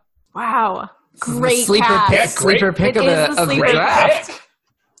Elba? Wow. Great sleeper cast. pick, sleeper pick of the draft.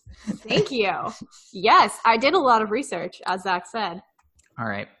 Thank you. Yes, I did a lot of research, as Zach said. All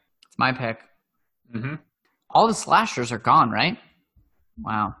right, it's my pick. Mm-hmm. All the slashers are gone, right?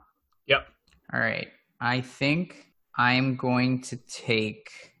 Wow. Yep. All right. I think I'm going to take,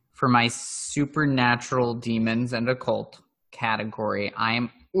 for my supernatural demons and occult category,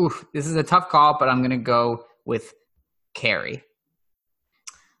 this is a tough call, but I'm going to go with Carrie.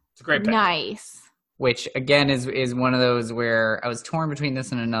 It's a great pick. Nice. Which, again, is one of those where I was torn between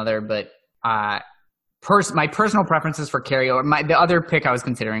this and another, but my personal preference is for Carrie. The other pick I was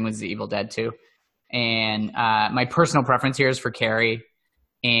considering was The Evil Dead 2. And my personal preference here is for Carrie.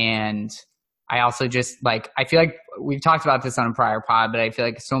 And I also just, I feel like we've talked about this on a prior pod, but I feel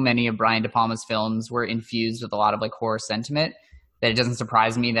like so many of Brian De Palma's films were infused with a lot of like horror sentiment that it doesn't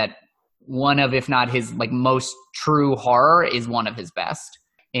surprise me that one of, if not his like most true horror, is one of his best,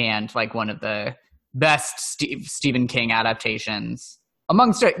 and like one of the best Stephen King adaptations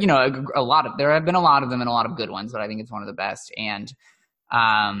amongst, you know, a lot of, there have been a lot of them and a lot of good ones, but I think it's one of the best. And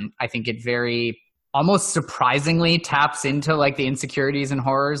I think it very almost surprisingly taps into like the insecurities and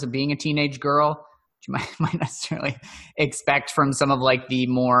horrors of being a teenage girl, which you might necessarily expect from some of like the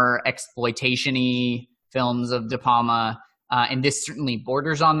more exploitation-y films of De Palma. And this certainly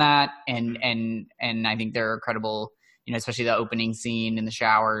borders on that. And I think they're incredible, you know, especially the opening scene in the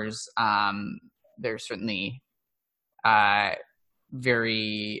showers. There's certainly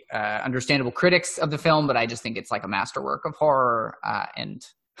very understandable critics of the film, but I just think it's like a masterwork of horror. And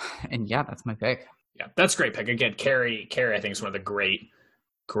yeah, that's my pick. Yeah, that's a great pick. Again, Carrie, I think is one of the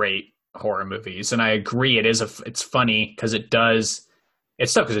great horror movies, and I agree. It's funny because it's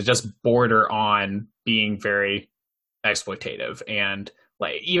tough because it does border on being very exploitative, and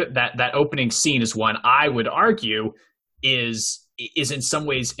like even that opening scene is one I would argue is in some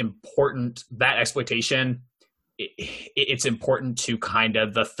ways important. That exploitation, it's important to kind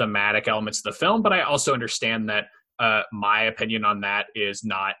of the thematic elements of the film, but I also understand that my opinion on that is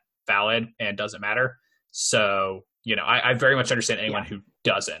not valid and doesn't matter. So, you know, I very much understand anyone who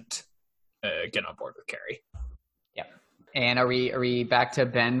doesn't get on board with Carrie. Yeah. And are we back to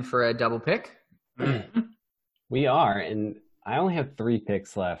Ben for a double pick? We are, and I only have 3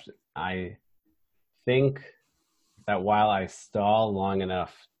 picks left. I think that while I stall long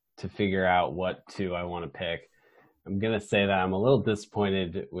enough to figure out what 2 I want to pick, I'm going to say that I'm a little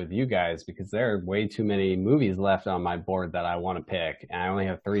disappointed with you guys because there are way too many movies left on my board that I want to pick, and I only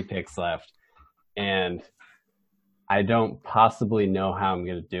have 3 picks left, and I don't possibly know how I'm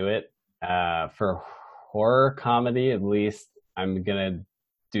going to do it. For horror comedy, at least, I'm going to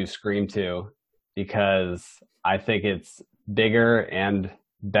do Scream 2 because I think it's bigger and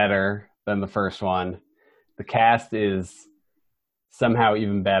better than the first one. The cast is somehow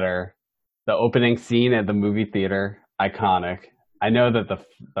even better. The opening scene at the movie theater, iconic. I know that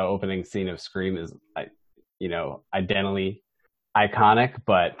the opening scene of Scream is, you know, identically iconic,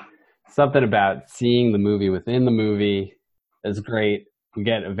 but something about seeing the movie within the movie is great. You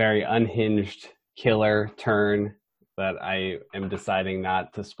get a very unhinged killer turn that I am deciding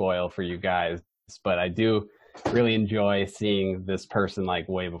not to spoil for you guys, but I do really enjoy seeing this person like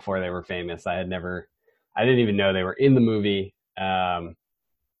way before they were famous. I didn't even know they were in the movie. I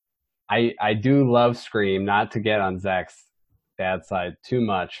do love Scream, not to get on Zach's bad side too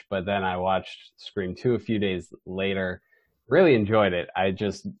much, but then I watched Scream 2 a few days later, really enjoyed it.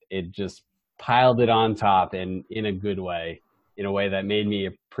 It just piled it on top and in a good way, in a way that made me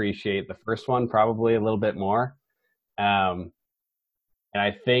appreciate the first one probably a little bit more. And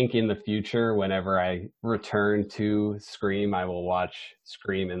I think in the future, whenever I return to Scream, I will watch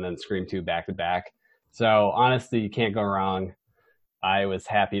Scream and then Scream 2 back to back. So honestly, you can't go wrong. I was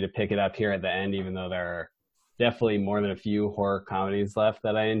happy to pick it up here at the end, even though there are definitely more than a few horror comedies left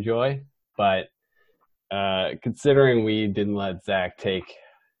that I enjoy. But considering we didn't let Zach take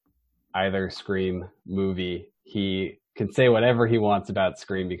either Scream movie, he can say whatever he wants about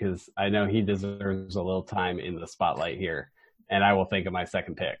Scream because I know he deserves a little time in the spotlight here. And I will think of my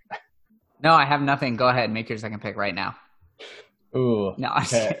second pick. No, I have nothing. Go ahead. Make your second pick right now. Ooh. No,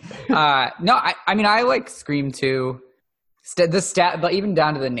 okay. no. I mean, I like Scream 2. The stab, but even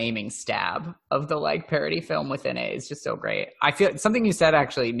down to the naming stab of the like parody film within it is just so great. I feel something you said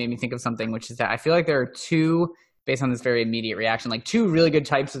actually made me think of something, which is that I feel like there are 2, based on this very immediate reaction, like 2 really good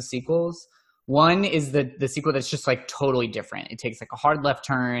types of sequels. One is the sequel that's just like totally different. It takes like a hard left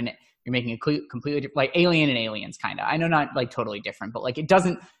turn. You're making a completely different, like Alien and Aliens kind of. I know not like totally different, but like it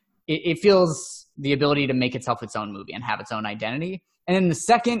doesn't. It feels the ability to make itself its own movie and have its own identity. And then the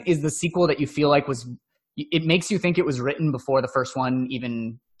second is the sequel that you feel like it makes you think it was written before the first one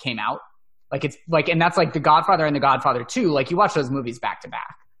even came out. Like it's like, and that's like The Godfather and The Godfather 2. Like you watch those movies back to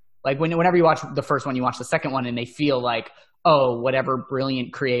back. Like whenever you watch the first one, you watch the second one and they feel like, oh, whatever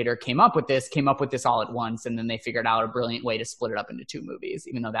brilliant creator came up with this all at once. And then they figured out a brilliant way to split it up into 2 movies,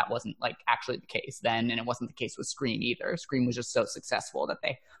 even though that wasn't like actually the case then. And it wasn't the case with Scream either. Scream was just so successful that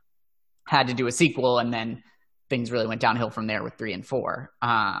they had to do a sequel. And then things really went downhill from there with 3 and 4.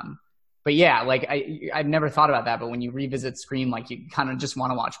 But yeah, like I've never thought about that. But when you revisit Scream, like you kind of just want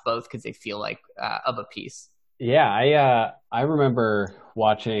to watch both because they feel like of a piece. Yeah, I remember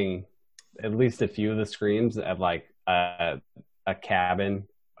watching at least a few of the Screams at like a cabin.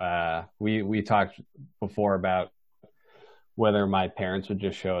 We talked before about whether my parents would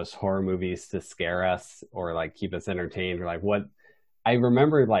just show us horror movies to scare us or like keep us entertained, or like what I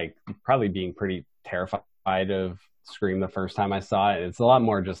remember like probably being pretty terrified of Scream the first time I saw it. It's a lot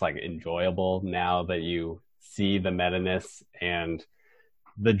more just like enjoyable now that you see the meta-ness and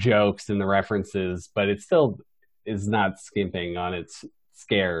the jokes and the references, but it still is not skimping on its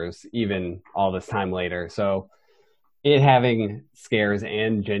scares even all this time later. So it having scares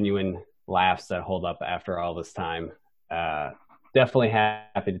and genuine laughs that hold up after all this time, definitely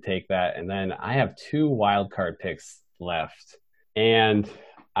happy to take that. And then I have 2 wild card picks left, and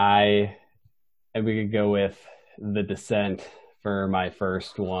we could go with The Descent for my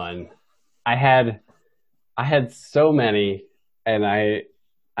first one. I had so many, and I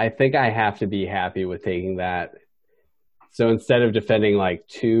think I have to be happy with taking that. So instead of defending like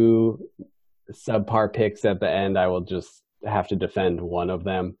 2 subpar picks at the end, I will just have to defend one of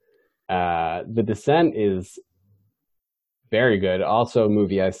them. The Descent is very good. Also a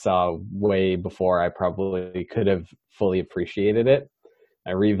movie I saw way before I probably could have fully appreciated it.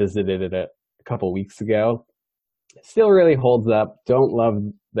 I revisited it a couple weeks ago. It still really holds up. Don't love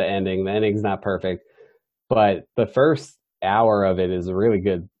the ending. The ending's not perfect, but the first hour of it is a really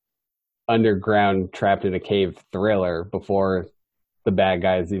good underground trapped in a cave thriller before the bad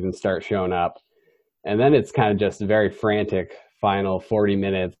guys even start showing up. And then it's kind of just a very frantic final 40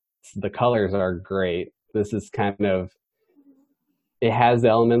 minutes. The colors are great. This is kind of, it has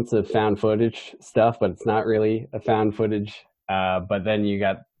elements of found footage stuff, but it's not really a found footage. But then you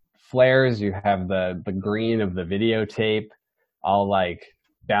got flares, you have the green of the videotape, all like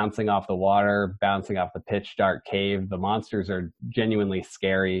bouncing off the water, bouncing off the pitch dark cave. The monsters are genuinely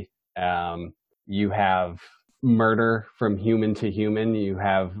scary. You have murder from human to human. You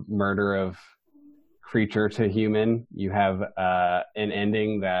have murder of creature to human. You have an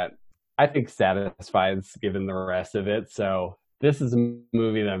ending that I think satisfies given the rest of it. So this is a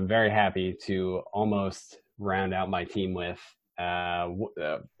movie that I'm very happy to almost round out my team with. Kind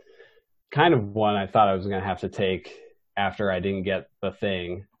of one I thought I was going to have to take after I didn't get The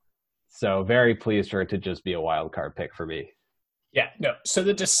Thing. So very pleased for it to just be a wild card pick for me. Yeah, no. So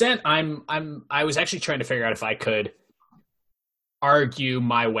The Descent, I was actually trying to figure out if I could argue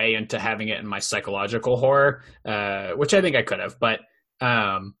my way into having it in my psychological horror, which I think I could have, but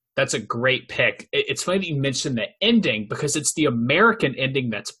that's a great pick. It's funny that you mentioned the ending because it's the American ending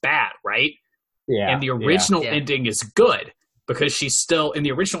that's bad, right? Yeah. And the original ending is good because she's still, in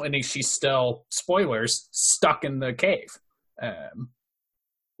the original ending, she's still, spoilers, stuck in the cave.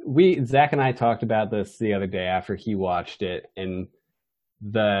 Zach and I talked about this the other day after he watched it, and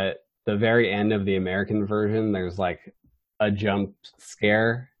the very end of the American version, there's like a jump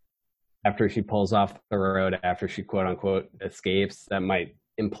scare after she pulls off the road after she quote unquote escapes that might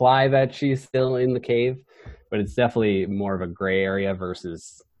imply that she's still in the cave, but it's definitely more of a gray area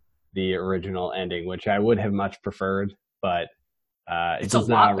versus the original ending, which I would have much preferred, but it does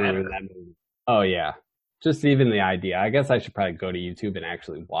not ruin that movie. Oh yeah. Just even the idea. I guess I should probably go to YouTube and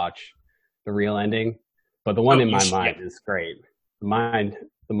actually watch the real ending. But the one in my mind is great. The mind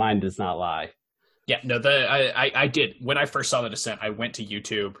does not lie. Yeah, no, I did. When I first saw The Descent, I went to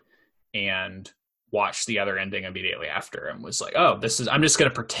YouTube and watched the other ending immediately after and was like, oh, I'm just going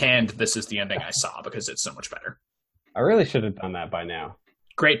to pretend this is the ending I saw because it's so much better. I really should have done that by now.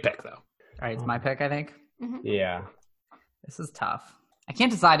 Great pick, though. All right, it's my pick, I think. Mm-hmm. Yeah. This is tough. I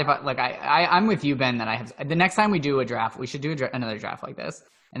can't decide if I'm with you, Ben, that I have. The next time we do a draft, we should do another draft like this.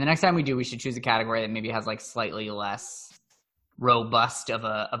 And the next time we do, we should choose a category that maybe has like slightly less robust of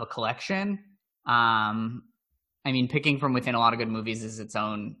a collection. I mean, picking from within a lot of good movies is its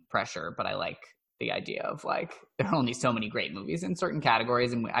own pressure, but I like the idea of like there are only so many great movies in certain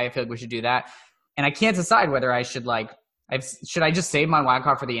categories, and I feel like we should do that. And I can't decide whether I should should I just save my wild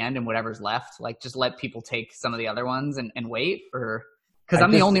card for the end and whatever's left, like just let people take some of the other ones and wait, or because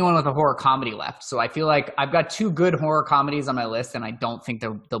I'm the only one with a horror comedy left. So I feel like I've got 2 good horror comedies on my list, and I don't think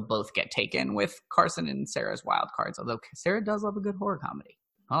they'll both get taken with Carson and Sarah's wild cards, although Sarah does love a good horror comedy.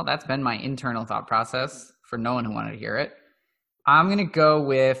 Well, that's been my internal thought process for no one who wanted to hear it. I'm going to go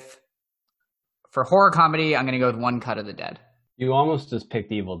with, for horror comedy, I'm going to go with One Cut of the Dead. You almost just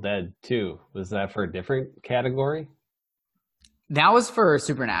picked Evil Dead, too. Was that for a different category? That was for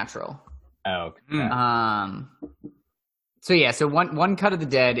Supernatural. Oh, okay. So yeah, so one Cut of the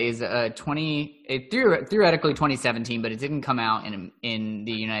Dead is theoretically 2017, but it didn't come out in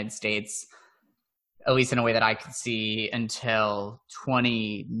the United States, at least in a way that I could see, until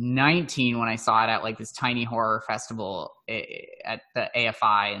 2019 when I saw it at like this tiny horror festival at the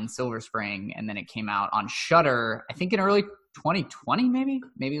AFI in Silver Spring, and then it came out on Shudder, I think in early 2020, maybe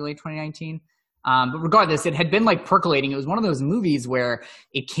late 2019. But regardless, it had been like percolating. It was one of those movies where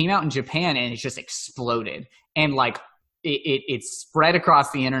it came out in Japan and it just exploded. And like it spread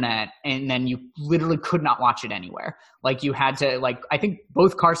across the internet, and then you literally could not watch it anywhere. Like you had to, like, I think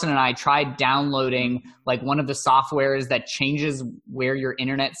both Carson and I tried downloading like one of the softwares that changes where your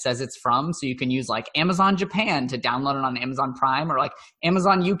internet says it's from. So you can use like Amazon Japan to download it on Amazon Prime, or like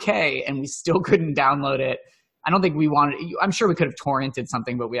Amazon UK, and we still couldn't download it. I don't think we wanted, I'm sure we could have torrented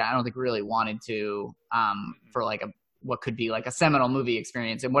something, but I don't think we really wanted to, for like what could be like a seminal movie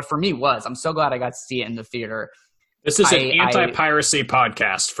experience. And what for me was, I'm so glad I got to see it in the theater. This is an anti-piracy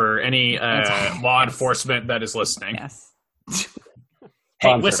podcast for any law enforcement that is listening. Yes.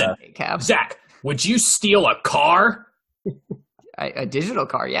 Hey, listen, Zach, would you steal a car? A digital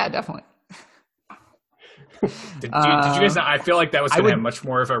car, yeah, definitely. Did you guys not? I feel like that was going to have much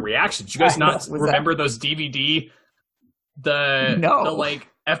more of a reaction. Did you guys not remember those DVD, the like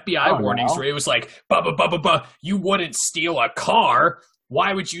FBI warnings where it was like, you wouldn't steal a car.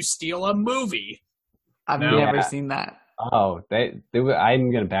 Why would you steal a movie? I've never seen that. Oh,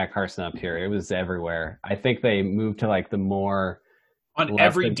 I'm going to back Carson up here. It was everywhere. I think they moved to like the more on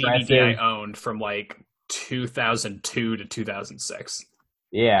every DVD I owned from like 2002 to 2006.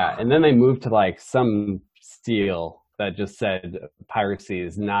 Yeah, and then they moved to like some seal that just said piracy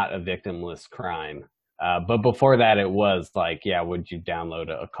is not a victimless crime. But before that, it was like, yeah, would you download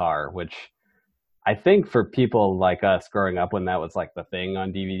a car? Which I think for people like us growing up when that was like the thing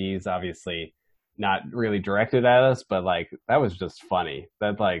on DVDs, obviously not really directed at us, but like that was just funny.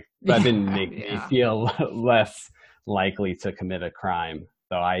 That didn't make me feel less likely to commit a crime,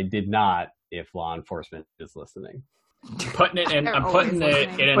 though I did not. If law enforcement is listening, I'm putting it in.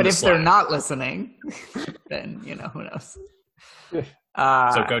 But if they're not listening, then who knows.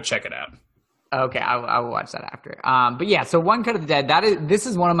 So go check it out. Okay, I will watch that after. But yeah, so One Cut of the Dead. This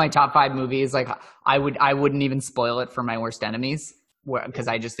is one of my top 5 movies. Like I wouldn't even spoil it for my worst enemies, because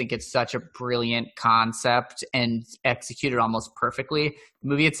I just think it's such a brilliant concept and executed almost perfectly. The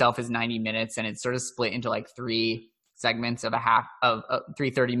movie itself is 90 minutes, and it's sort of split into like 3 segments of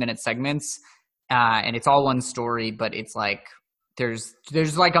 3 30-minute segments, and it's all one story. But it's like there's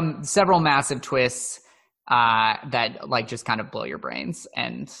like several massive twists that like just kind of blow your brains,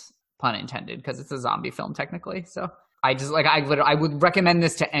 and pun intended, because it's a zombie film technically. So I just like I would recommend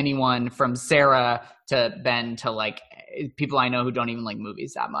this to anyone, from Sara to Ben to like people I know who don't even like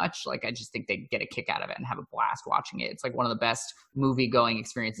movies that much. Like I just think they get a kick out of it and have a blast watching it. It's like one of the best movie going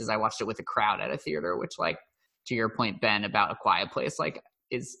experiences. I watched it with a crowd at a theater, which, like, to your point, Ben, about A Quiet Place, like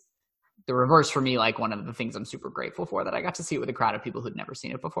is the reverse for me. Like one of the things I'm super grateful for, that I got to see it with a crowd of people who'd never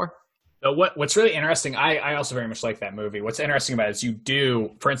seen it before. So what's really interesting, I also very much like that movie. What's interesting about it is you do,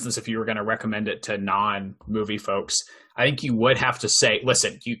 for instance, if you were going to recommend it to non-movie folks, I think you would have to say,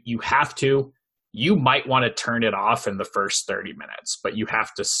 listen, you might want to turn it off in the first 30 minutes, but you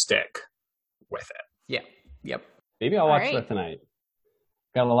have to stick with it. Yeah. Yep. Maybe I'll watch that tonight.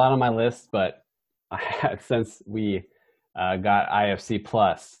 Got a lot on my list, but since we got IFC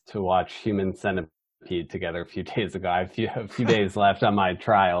Plus to watch Human Centipede together a few days ago, I have a few days left on my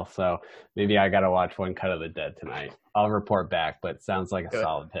trial, so maybe I got to watch One Cut of the Dead tonight. I'll report back, but sounds like a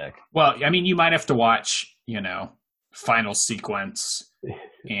solid pick. Well, I mean, you might have to watch, Final Sequence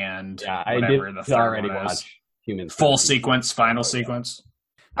and I did the third already one watch is. Human Full Centipede. Sequence, Final Sequence.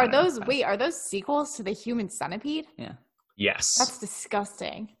 Are those sequels to the Human Centipede? Yeah. Yes. That's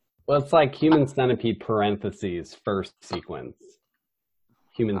disgusting. Well, it's like Human Centipede parentheses first sequence.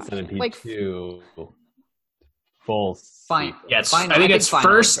 Human Centipede Like 2 full Fine. sequence. Yeah, it's, Final. I think it's Final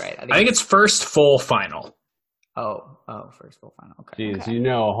first. is right. I think it's first full final. Oh, first full final. Okay. Jeez, you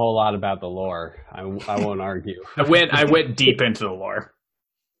know a whole lot about the lore. I won't argue. I went deep into the lore.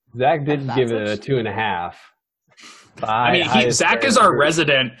 Zach did give it a 2.5. I mean, Zach is our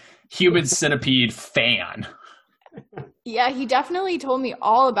resident Human Centipede fan. Yeah, he definitely told me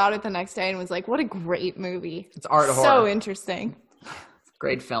all about it the next day and was like, what a great movie. It's art horror. So interesting.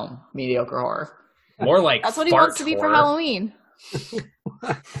 Great film. Mediocre horror. More like that's what he wants to be for Halloween.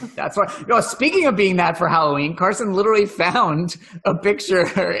 That's why. Speaking of being that for Halloween, Carson literally found a picture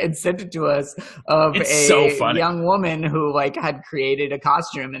and sent it to us of young woman who like had created a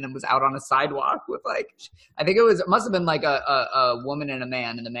costume and then was out on a sidewalk with like, I think it must have been like a woman and a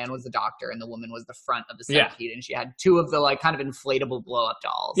man, and the man was the doctor and the woman was the front of the centipede, and she had 2 of the like kind of inflatable blow up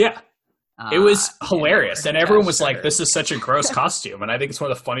dolls. Yeah. It was hilarious, and everyone was like, "This is such a gross costume," and I think it's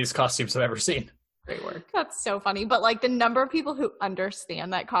one of the funniest costumes I've ever seen. Great work. That's so funny. But like the number of people who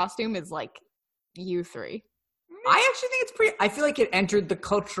understand that costume is like you 3. I actually think it's pretty. I feel like it entered the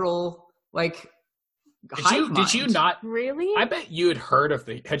cultural like Did you not? Really? I bet you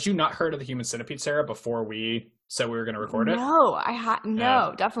had you not heard of the Human Centipede, Sarah, before we said we were going to record it?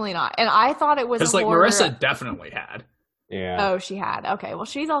 No, definitely not. And I thought it was because like horror. Marissa definitely had. Yeah. Oh, she had. Okay, well,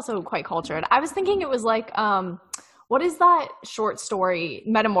 she's also quite cultured. I was thinking it was like, what is that short story,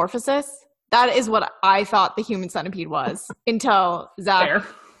 Metamorphosis? That is what I thought the Human Centipede was until Zach Fair.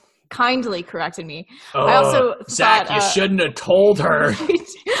 kindly corrected me. Oh, I also Zach, thought, you shouldn't have told her.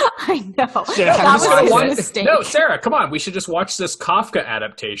 I know. Yeah, That was his mistake. No, Sarah, come on. We should just watch this Kafka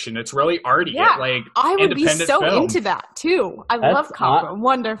adaptation. It's really arty. Yeah, like I would be independent so film. into that too. I love Kafka.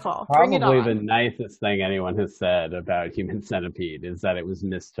 Wonderful. Bring it Probably on. the nicest thing anyone has said about Human Centipede is that it was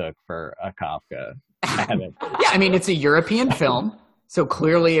mistook for a Kafka. Yeah, I mean, it's a European film, so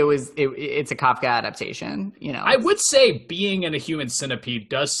clearly it's a Kafka adaptation. You know, I would say being in a Human Centipede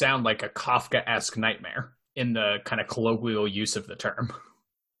does sound like a Kafka-esque nightmare in the kind of colloquial use of the term.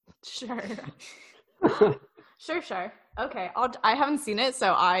 Sure. Sure. Okay, I haven't seen it,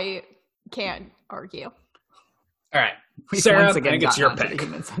 so I can't argue. All right, We've Sarah, once I again think it's gotten your onto the pick.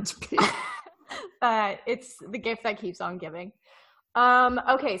 Human Centipede. It's the gift that keeps on giving.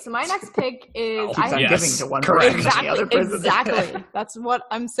 Okay, so my next pick is Keeps on Yes, giving to one correct. person and the other person. Exactly. That's what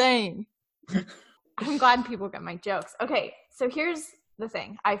I'm saying. I'm glad people get my jokes. Okay, so here's the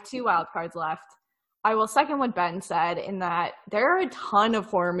thing. I have 2 wild cards left. I will second what Ben said in that there are a ton of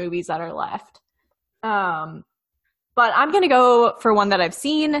horror movies that are left. But I'm going to go for one that I've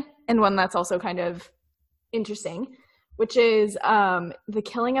seen and one that's also kind of interesting, which is The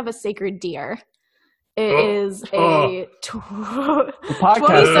Killing of a Sacred Deer. It is a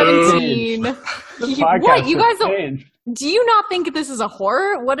 2017. What, you guys don't? Do you not think this is a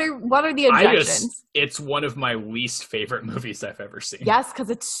horror? What are the objections? It's one of my least favorite movies I've ever seen. Yes, because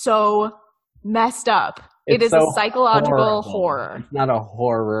it's so messed up. It is so a psychological horrible. horror. It's not a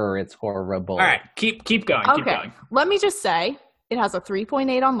horror, it's horrible. All right, keep going. Okay, Keep going. let me just say it has a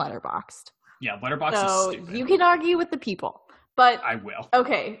 3.8 on Letterboxd. Yeah, Letterboxd So is stupid. you can argue with the people, but I will.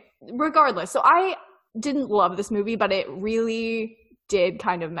 okay. Regardless, so I didn't love this movie, but it really did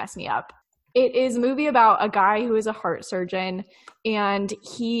kind of mess me up. It is a movie about a guy who is a heart surgeon, and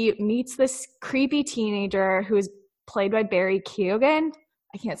he meets this creepy teenager who is played by Barry Keoghan.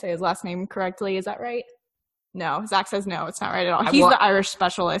 I can't say his last name correctly. Is that right? No. Zach says no, it's not right at all. He's the Irish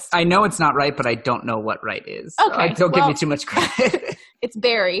specialist. I know it's not right, but I don't know what right is. So Okay, don't give me too much credit. It's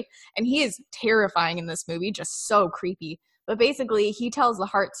Barry, and he is terrifying in this movie, just so creepy. But basically, he tells the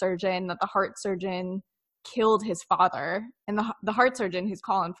heart surgeon that the heart surgeon killed his father, and the heart surgeon, who's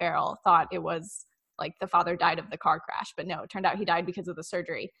Colin Farrell, thought it was like the father died of the car crash, but no, it turned out he died because of the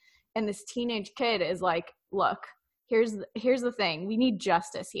surgery. And this teenage kid is like, look, here's the thing, we need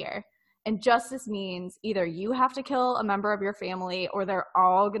justice here, and justice means either you have to kill a member of your family or they're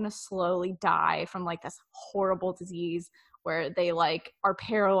all gonna slowly die from like this horrible disease where they like are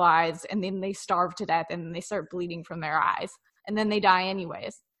paralyzed and then they starve to death and then they start bleeding from their eyes and then they die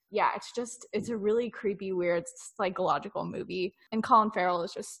anyways. Yeah, it's a really creepy, weird, psychological movie. And Colin Farrell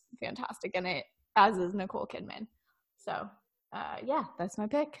is just fantastic in it, as is Nicole Kidman. So, yeah, that's my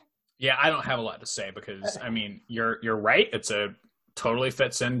pick. Yeah, I don't have a lot to say because, I mean, you're right. Totally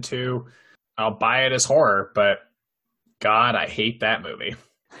fits into, I'll buy it as horror, but God, I hate that movie.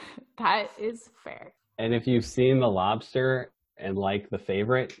 That is fair. And if you've seen The Lobster and like The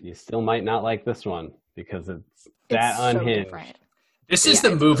Favorite, you still might not like this one because it's that unhinged. Different. This is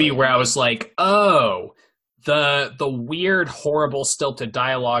the movie where I was like, oh, the weird, horrible, stilted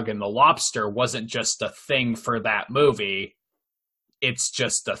dialogue in The Lobster wasn't just a thing for that movie. It's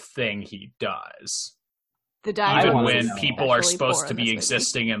just a thing he does. The dialogue Even when people are especially supposed poor to in be this movie.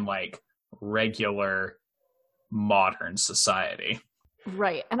 existing in like regular modern society.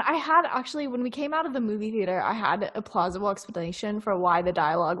 Right. And I had actually, when we came out of the movie theater, I had a plausible explanation for why the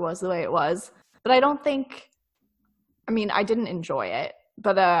dialogue was the way it was. But I don't think, I mean, I didn't enjoy it,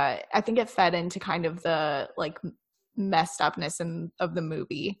 but I think it fed into kind of the like messed upness of the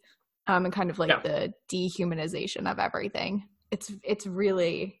movie, and kind of like the dehumanization of everything. It's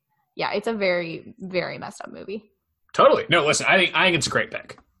really, yeah, it's a very, very messed up movie. Totally. No, listen, I think it's a great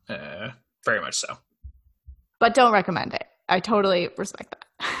pick. Very much so. But don't recommend it. I totally respect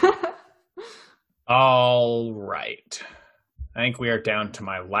that. All right. I think we are down to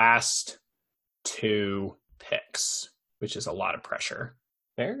my last 2 picks, which is a lot of pressure.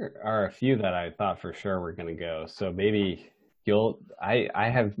 There are a few that I thought for sure were going to go. So maybe I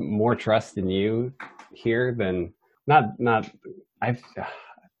have more trust in you here than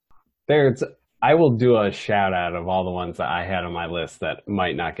there's I will do a shout out of all the ones that I had on my list that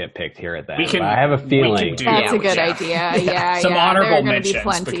might not get picked here at the end. But I have a feeling that's a good idea. Yeah, some honorable there are mentions be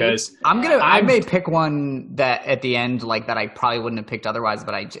plenty. because I may pick one that at the end like that I probably wouldn't have picked otherwise,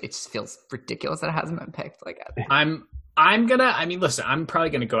 but it just feels ridiculous that it hasn't been picked. Like I'm probably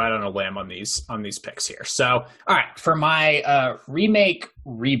gonna go out on a limb on these picks here. So all right, for my remake,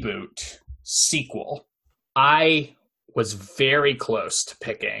 reboot, sequel, I was very close to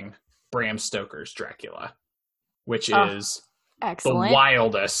picking Bram Stoker's Dracula, which is excellent. the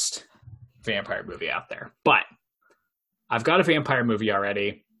wildest vampire movie out there. But I've got a vampire movie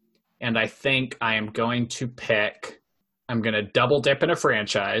already, and I think I'm going to double dip in a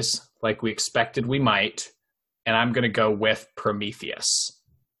franchise like we expected we might, and I'm going to go with Prometheus,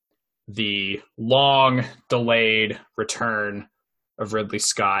 the long-delayed return of Ridley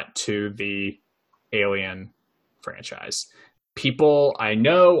Scott to the Alien franchise. People I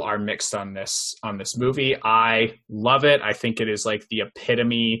know are mixed on this movie. I love it. I think it is like the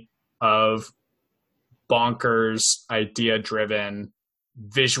epitome of bonkers, idea-driven,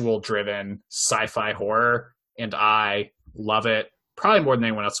 visual-driven sci-fi horror, and I love it probably more than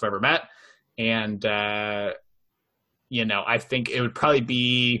anyone else I've ever met. And I think it would probably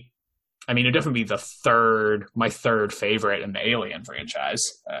be, it'd definitely be my third favorite in the Alien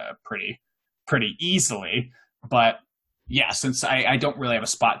franchise, pretty easily. But yeah, since I don't really have a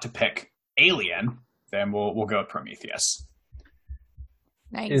spot to pick Alien, then we'll go with Prometheus.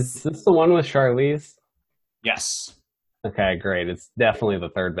 Nice. Is this the one with Charlize? Yes. Okay, great. It's definitely the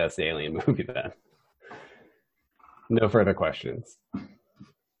third best Alien movie then. No further questions.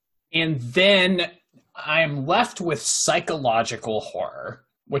 And then I'm left with psychological horror,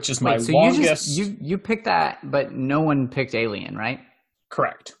 which is my longest. You picked that, but no one picked Alien, right?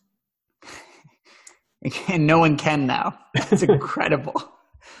 Correct. And no one can now. That's incredible.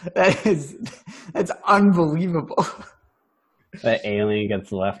 That's unbelievable. That Alien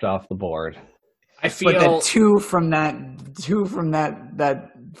gets left off the board. I feel but that two from that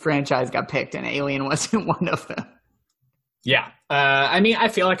franchise got picked, and Alien wasn't one of them. Yeah. I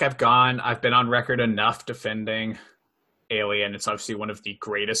feel like I've been on record enough defending Alien. It's obviously one of the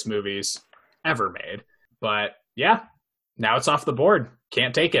greatest movies ever made. But yeah, now it's off the board.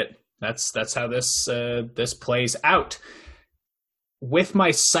 Can't take it. That's how this plays out. With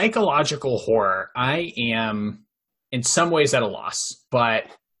my psychological horror, I am in some ways at a loss, but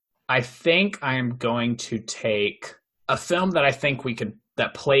I think I am going to take a film that I think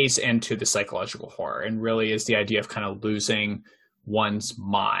that plays into the psychological horror and really is the idea of kind of losing one's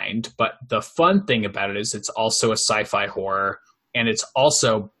mind. But the fun thing about it is it's also a sci-fi horror and it's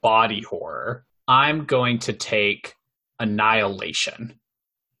also body horror. I'm going to take Annihilation.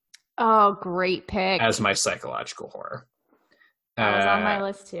 Oh, great pick. As my psychological horror. That was on my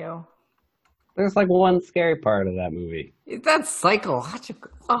list too. There's like one scary part of that movie. That's psychological.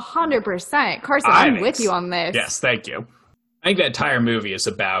 100%. Carson, I'm with you on this. Yes, thank you. I think that entire movie is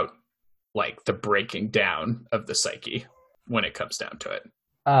about like the breaking down of the psyche when it comes down to it.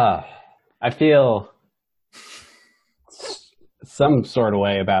 I feel some sort of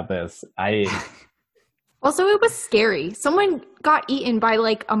way about this. Also, it was scary. Someone got eaten by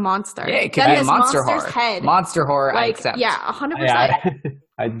like a monster. Yeah, it could be a monster horror. Head. Monster horror, like, I accept. Yeah, 100%.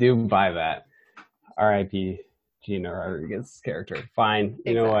 I do buy that. R.I.P. Gina Rodriguez's character. Fine.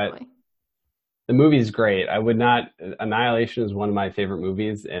 You know what? The movie's great. Annihilation is one of my favorite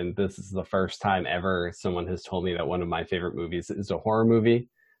movies, and this is the first time ever someone has told me that one of my favorite movies is a horror movie.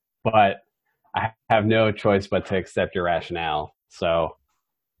 But I have no choice but to accept your rationale. So,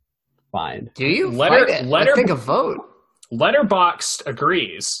 fine. Do you? Let's take a vote. Letterboxd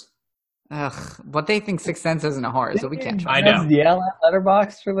agrees. Ugh, but they think Sixth Sense isn't a horror, so we can't try. I know. Yell at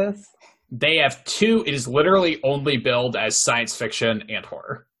Letterboxd for this? They have two. It is literally only billed as science fiction and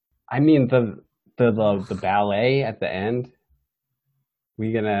horror. I mean, the ballet at the end.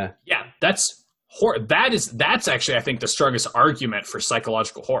 Yeah, that's horror. That's actually, I think, the strongest argument for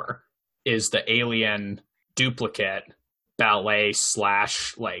psychological horror is the alien duplicate ballet /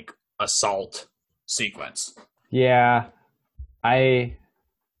 like assault sequence. Yeah, all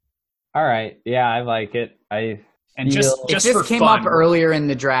right. Yeah, I like it. Just if this for came fun, up earlier in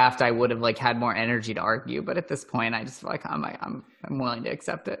the draft, I would have like had more energy to argue. But at this point, I just feel like I'm willing to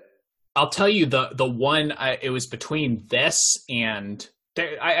accept it. I'll tell you the one. It was between this and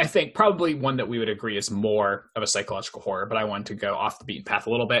I think probably one that we would agree is more of a psychological horror. But I wanted to go off the beaten path a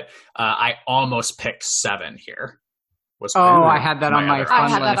little bit. I almost picked Seven here. I had that on my list. I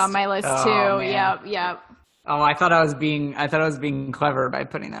had that on my list too. Man. Yep. Oh, I thought I was being clever by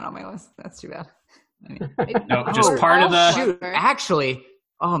putting that on my list. That's too bad. No, just part of the. Shoot, actually,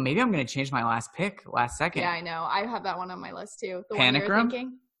 Oh, maybe I'm going to change my last pick last second. Yeah, I know. I have that one on my list too. The Panic one you're Room?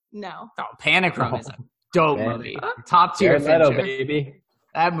 thinking? No. Oh, Panic Room is a dope Man. movie. Top tier Jared Leto, Fincher. baby.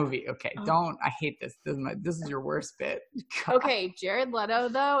 That movie. Okay, Oh. I hate this. This is your worst bit. God. Okay, Jared Leto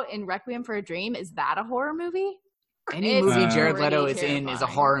though in Requiem for a Dream, is that a horror movie? Any It's movie Jared pretty Leto is in is a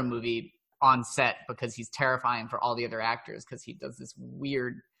terrifying. horror movie on set because he's terrifying for all the other actors because he does this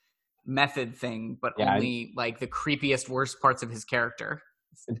weird method thing, but only like the creepiest, worst parts of his character.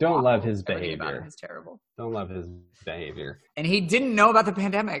 Don't love his Everything about him behavior. is terrible. Don't love his behavior. And he didn't know about the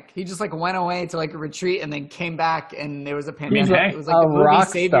pandemic. He just like went away to like a retreat and then came back and there was a pandemic. hey, It was like a the movie rock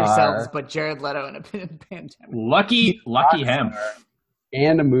Save star. Yourselves, but Jared Leto in a pandemic. Lucky him.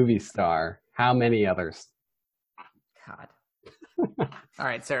 And a movie star. How many others? God. All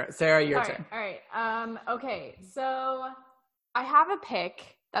right, Sarah, your All turn. right. Okay, so I have a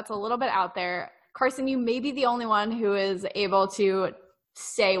pick that's a little bit out there. Carson, you may be the only one who is able to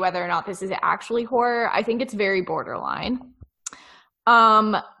say whether or not this is actually horror. I think it's very borderline.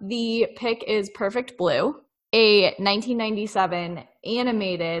 The pick is Perfect Blue, a 1997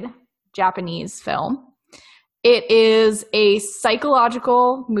 animated Japanese film. It is a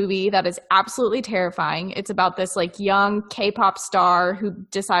psychological movie that is absolutely terrifying. It's about this like young K-pop star who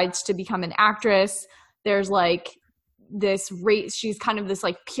decides to become an actress. There's like this race. She's kind of this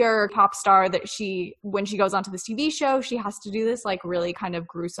like pure pop star that when she goes onto this TV show, she has to do this like really kind of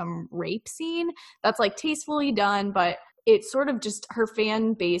gruesome rape scene that's like tastefully done, but it's sort of just her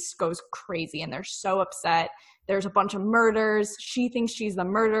fan base goes crazy and they're so upset. There's a bunch of murders. She thinks she's the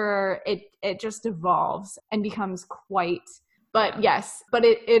murderer. It just evolves and becomes quite, but yes, but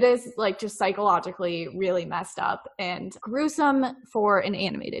it is like just psychologically really messed up and gruesome for an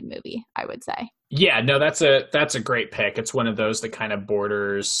animated movie, I would say. Yeah, no, that's a great pick. It's one of those that kind of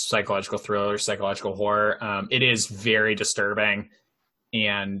borders psychological thriller, psychological horror. It is very disturbing,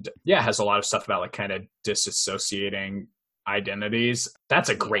 and yeah, has a lot of stuff about like kind of disassociating identities. That's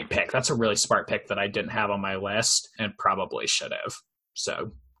a great pick. That's a really smart pick that I didn't have on my list and probably should have.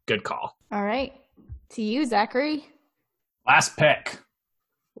 So good call. All right, to you, Zachary. Last pick.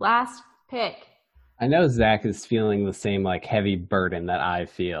 Last pick. I know Zach is feeling the same like heavy burden that I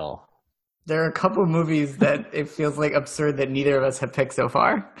feel. There are a couple movies that it feels like absurd that neither of us have picked so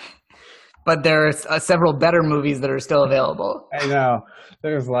far. But there are several better movies that are still available. I know.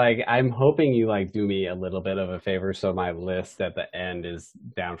 There's like, I'm hoping you like do me a little bit of a favor. So my list at the end is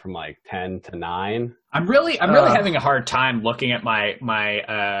down from like 10 to 9. I'm really having a hard time looking at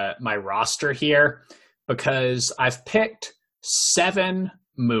my roster here because I've picked 7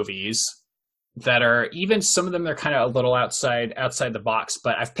 movies that are, even some of them they're kind of a little outside the box,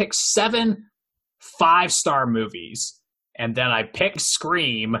 but I've picked 7 5-star movies, and then I picked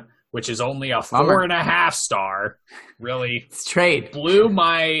Scream, which is only a 4.5 star. Really, it's trade blew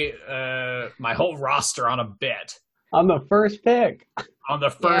my my whole roster on a bit. On the first pick. On the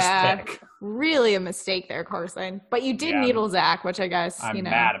first pick. Really a mistake there, Carson. But you did needle Zach, which I guess I'm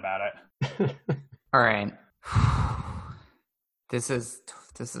mad about it. All right. This is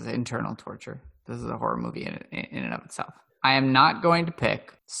internal torture. This is a horror movie in and of itself. I am not going to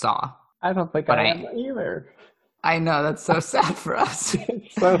pick Saw. I don't think I am either. I know, that's so sad for us.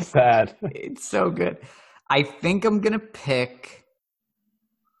 It's so sad. It's so good. I think I'm going to pick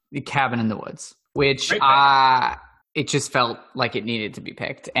The Cabin in the Woods, which it just felt like it needed to be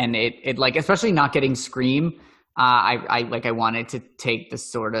picked. And it like, especially not getting Scream, I wanted to take the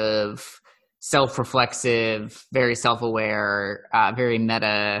sort of self-reflexive, very self-aware, very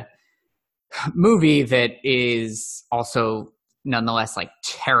meta movie that is also nonetheless like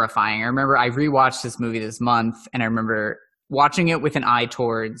terrifying. I remember I rewatched this movie this month, and I remember watching it with an eye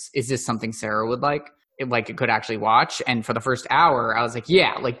towards, is this something Sara would like? It could actually watch. And for the first hour, I was like,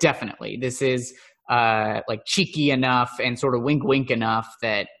 yeah, like definitely. This is like cheeky enough and sort of wink wink enough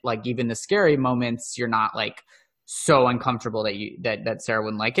that like even the scary moments, you're not like so uncomfortable that Sara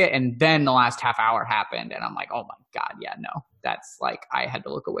wouldn't like it. And then the last half hour happened, and I'm like, oh my God, yeah, no. That's like, I had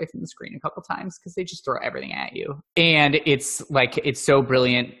to look away from the screen a couple times because they just throw everything at you. And it's like, it's so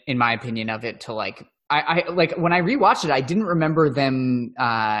brilliant in my opinion of it to like, I like when I rewatched it, I didn't remember them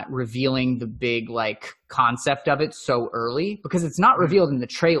revealing the big like concept of it so early because it's not revealed in the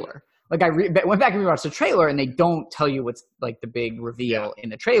trailer. Like I went back and rewatched the trailer, and they don't tell you what's like the big reveal in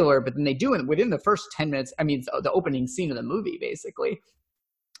the trailer, but then they do it within the first 10 minutes. I mean, the opening scene of the movie basically.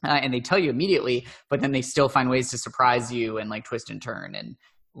 And they tell you immediately, but then they still find ways to surprise you and like twist and turn and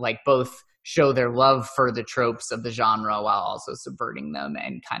like both show their love for the tropes of the genre while also subverting them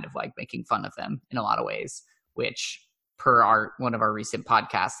and kind of like making fun of them in a lot of ways, which per one of our recent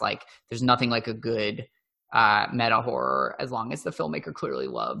podcasts, like there's nothing like a good meta horror, as long as the filmmaker clearly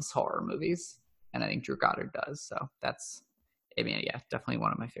loves horror movies. And I think Drew Goddard does. So that's, I mean, yeah, definitely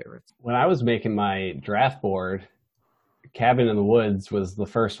one of my favorites. When I was making my draft board, Cabin in the Woods was the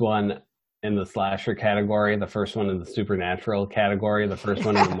first one in the slasher category, the first one in the supernatural category, the first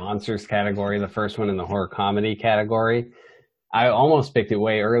one in the monsters category, the first one in the horror comedy category. I almost picked it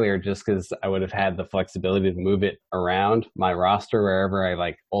way earlier just because I would have had the flexibility to move it around my roster wherever I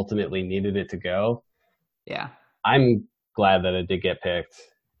like ultimately needed it to go. Yeah. I'm glad that it did get picked.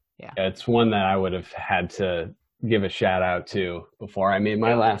 Yeah. It's one that I would have had to give a shout out to before I made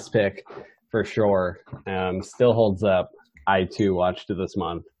my last pick for sure. Still holds up. I too watched it this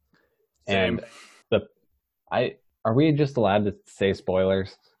month. Same. And are we just allowed to say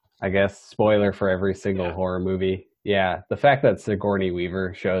spoilers? I guess spoiler for every single horror movie. Yeah, the fact that Sigourney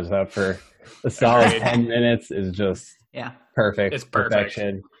Weaver shows up for a solid 10 minutes is just perfect. It's perfect.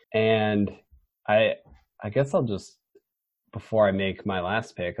 Perfection. And I guess I'll just, before I make my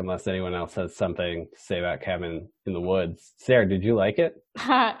last pick, unless anyone else has something to say about Cabin in the Woods. Sarah, did you like it?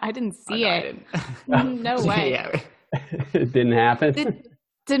 I didn't see it. No way. Yeah. It didn't happen?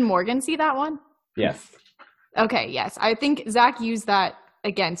 Did Morgan see that one? Yes. Okay, yes. I think Zach used that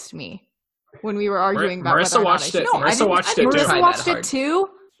against me when we were arguing about Marissa whether or not watched it. No, Marissa watched it too. Marissa watched it too?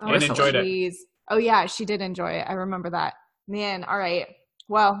 And enjoyed it. Oh, yeah, she did enjoy it. I remember that. Man, all right.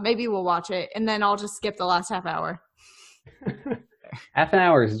 Well, maybe we'll watch it, and then I'll just skip the last half hour. Half an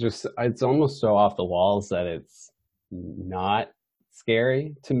hour is just, it's almost so off the walls that it's not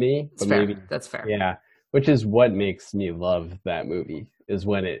scary to me. That's fair. Maybe, that's fair. Yeah, which is what makes me love that movie, is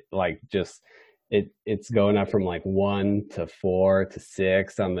when it like just, it's going up from like 1 to 4 to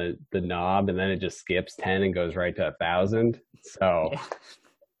 6 on the knob, and then it just skips 10 and goes right to 1,000. So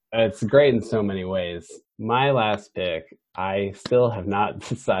it's great in so many ways. My last pick, I still have not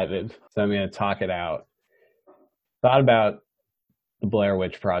decided, so I'm going to talk it out. Thought about the Blair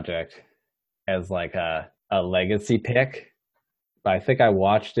Witch Project as like a legacy pick, but I think I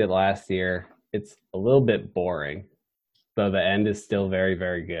watched it last year. It's a little bit boring, though the end is still very,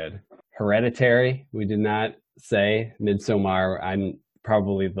 very good. Hereditary, we did not say. Midsommar, I'm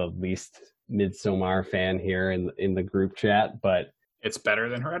probably the least Midsommar fan here in the group chat, but it's better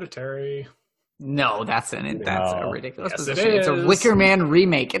than Hereditary. No, that's a ridiculous position. It is. It's a Wicker Man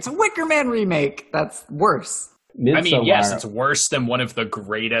remake. It's a Wicker Man remake. That's worse. Midsommar, I mean, yes, it's worse than one of the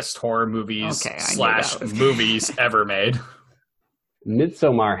greatest horror movies / movies ever made.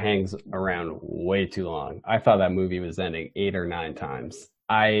 Midsommar hangs around way too long. I thought that movie was ending 8 or 9 times.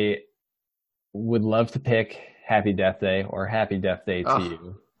 I would love to pick Happy Death Day or Happy Death Day to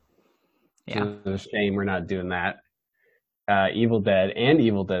You. Yeah. It's a shame we're not doing that. Evil Dead and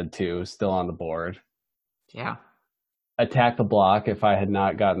Evil Dead 2 still on the board. Yeah. Attack the Block, if I had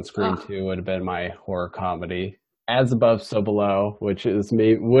not gotten Scream 2, would have been my horror comedy. As Above, So Below, which is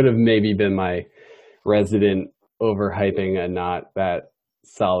would have maybe been my resident overhyping a not that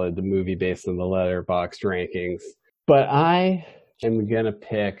solid movie based on the Letterboxd rankings. But I am going to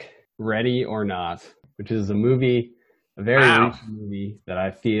pick Ready or Not, which is a very recent movie that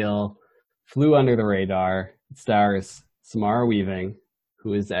I feel flew under the radar. It stars Samara Weaving,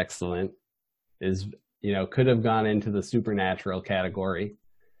 who is excellent, could have gone into the supernatural category.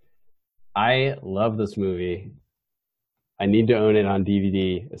 I love this movie. I need to own it on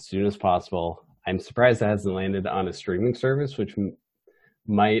DVD as soon as possible. I'm surprised it hasn't landed on a streaming service, which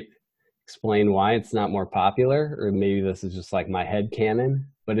might explain why it's not more popular, or maybe this is just like my headcanon,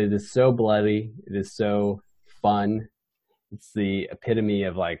 but it is so bloody. It is so fun. It's the epitome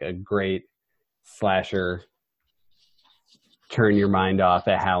of like a great slasher, turn your mind off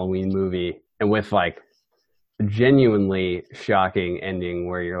at Halloween movie, and with like a genuinely shocking ending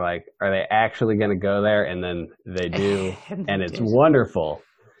where you're like, are they actually going to go there? And then they do, and it's wonderful.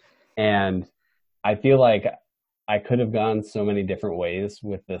 And I feel like I could have gone so many different ways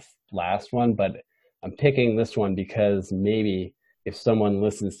with this last one, but I'm picking this one because maybe if someone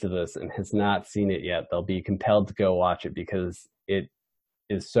listens to this and has not seen it yet, they'll be compelled to go watch it because it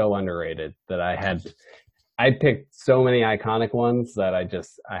is so underrated that I picked so many iconic ones that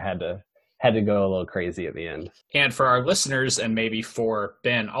I had to go a little crazy at the end. And for our listeners, and maybe for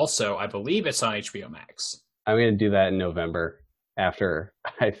Ben also, I believe it's on HBO Max. I'm going to do that in November after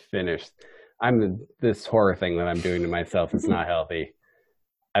I finish. This horror thing that I'm doing to myself is not healthy.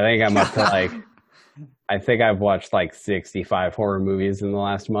 I think I'm up to I think I've watched 65 horror movies in the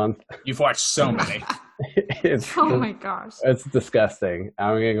last month. You've watched so many. Oh my gosh. It's disgusting.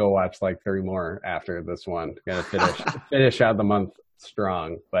 I'm going to go watch 3 more after this one. Going to finish out the month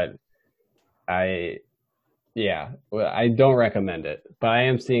strong, but Yeah, well, I don't recommend it, but I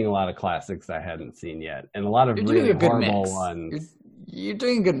am seeing a lot of classics I hadn't seen yet, and a lot of You're doing really a good horrible mix. ones. You're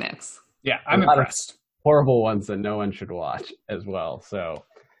doing a good mix. Yeah, I'm A lot of impressed. horrible ones that no one should watch as well. So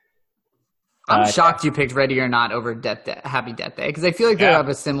I'm shocked you picked Ready or Not over Happy Death Day, because I feel like they have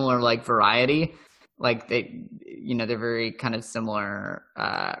a similar like variety. Like they're very kind of similar,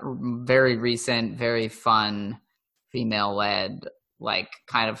 very recent, very fun, female-led, like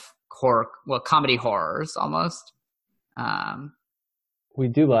kind of comedy horrors almost. we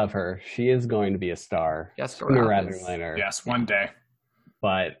do love her. She is going to be a star Jessica sooner Rabbit rather is- than later. Yes, one day.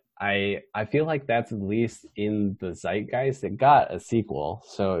 But I feel like that's at least in the zeitgeist. It got a sequel,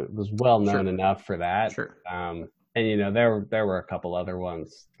 so it was well known enough for that. Sure. And there were a couple other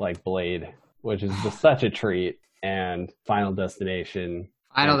ones like Blade, which is just such a treat, and Final Destination.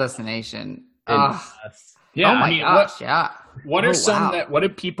 Final Destination. And Yeah, oh my gosh, yeah. What are some wow. that? What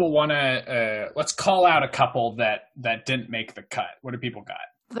did people want to? Let's call out a couple that didn't make the cut. What do people got?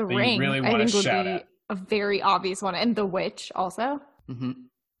 The that you Ring, really I wanna think, would shout be out? a very obvious one. And The Witch also. Mm-hmm.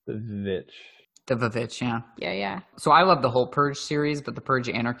 The Vitch. The Vavitch, yeah. Yeah. So I love the whole Purge series, but the Purge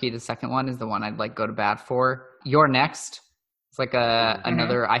Anarchy, the second one, is the one I'd like go to bat for. You're Next. It's like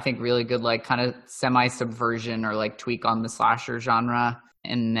another, I think, really good like kind of semi-subversion or like tweak on the slasher genre.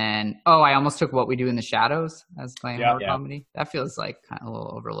 And then, I almost took What We Do in the Shadows as my horror comedy. That feels like kind of a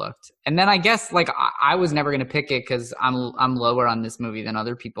little overlooked. And then I guess like I was never going to pick it because I'm lower on this movie than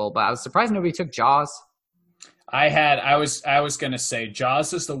other people, but I was surprised nobody took Jaws. I was gonna say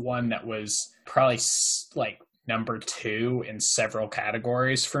Jaws is the one that was probably like number 2 in several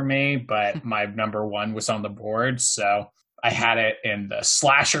categories for me, but my number 1 was on the board, so I had it in the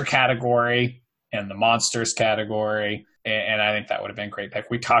slasher category and the monsters category, and I think that would have been a great pick.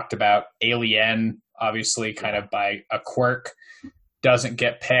 We talked about Alien, obviously, kind of by a quirk, doesn't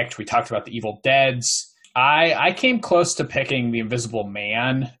get picked. We talked about the Evil Deads. I came close to picking The Invisible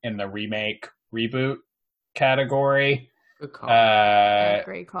Man in the remake reboot category. Good call.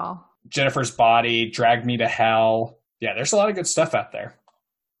 Great call. Jennifer's Body, Drag Me to Hell. Yeah, there's a lot of good stuff out there.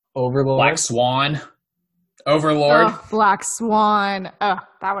 Overlord. Black Swan, Overlord. Oh, Black Swan. Oh,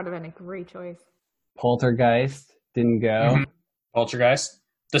 that would have been a great choice. Poltergeist didn't go. Mhm. Poltergeist,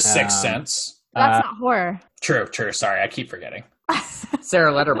 The Sixth Sense. That's not horror. True. Sorry, I keep forgetting.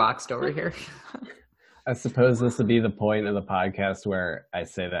 Sarah Letterboxd over here. I suppose this would be the point of the podcast where I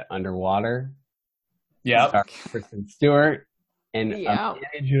say that Underwater. Yep. Kristen Stewart, and Yep. a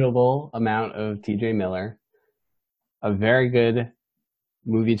manageable amount of T.J. Miller. A very good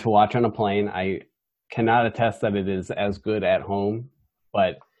movie to watch on a plane. I cannot attest that it is as good at home,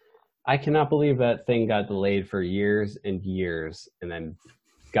 but I cannot believe that thing got delayed for years and years and then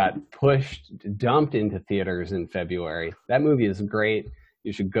got dumped into theaters in February. That movie is great.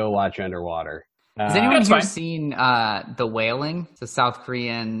 You should go watch Underwater. Has anyone That's here fine. seen The Wailing? It's a South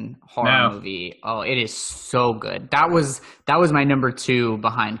Korean horror movie. Oh, it is so good. That was my number 2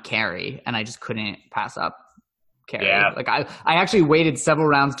 behind Carrie, and I just couldn't pass up Carrie. Yeah. Like I actually waited several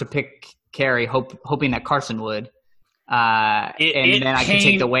rounds to pick Carrie, hoping that Carson would. And then I could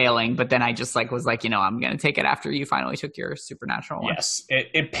take The Wailing, but then I just was like, I'm going to take it after you finally took your supernatural one. Yes,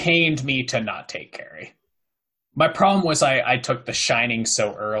 it pained me to not take Carrie. My problem was I took The Shining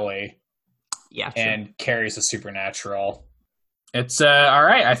so early. Yeah, true. And Carrie's a supernatural. It's all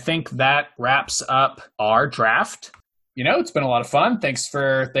right. I think that wraps up our draft. It's been a lot of fun. Thanks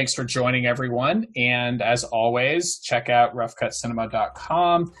for joining, everyone. And as always, check out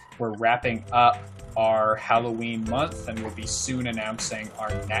roughcutcinema.com. We're wrapping up our Halloween month, and we'll be soon announcing our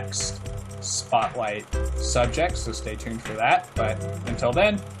next spotlight subject. So stay tuned for that. But until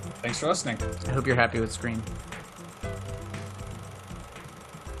then, thanks for listening. I hope you're happy with Scream.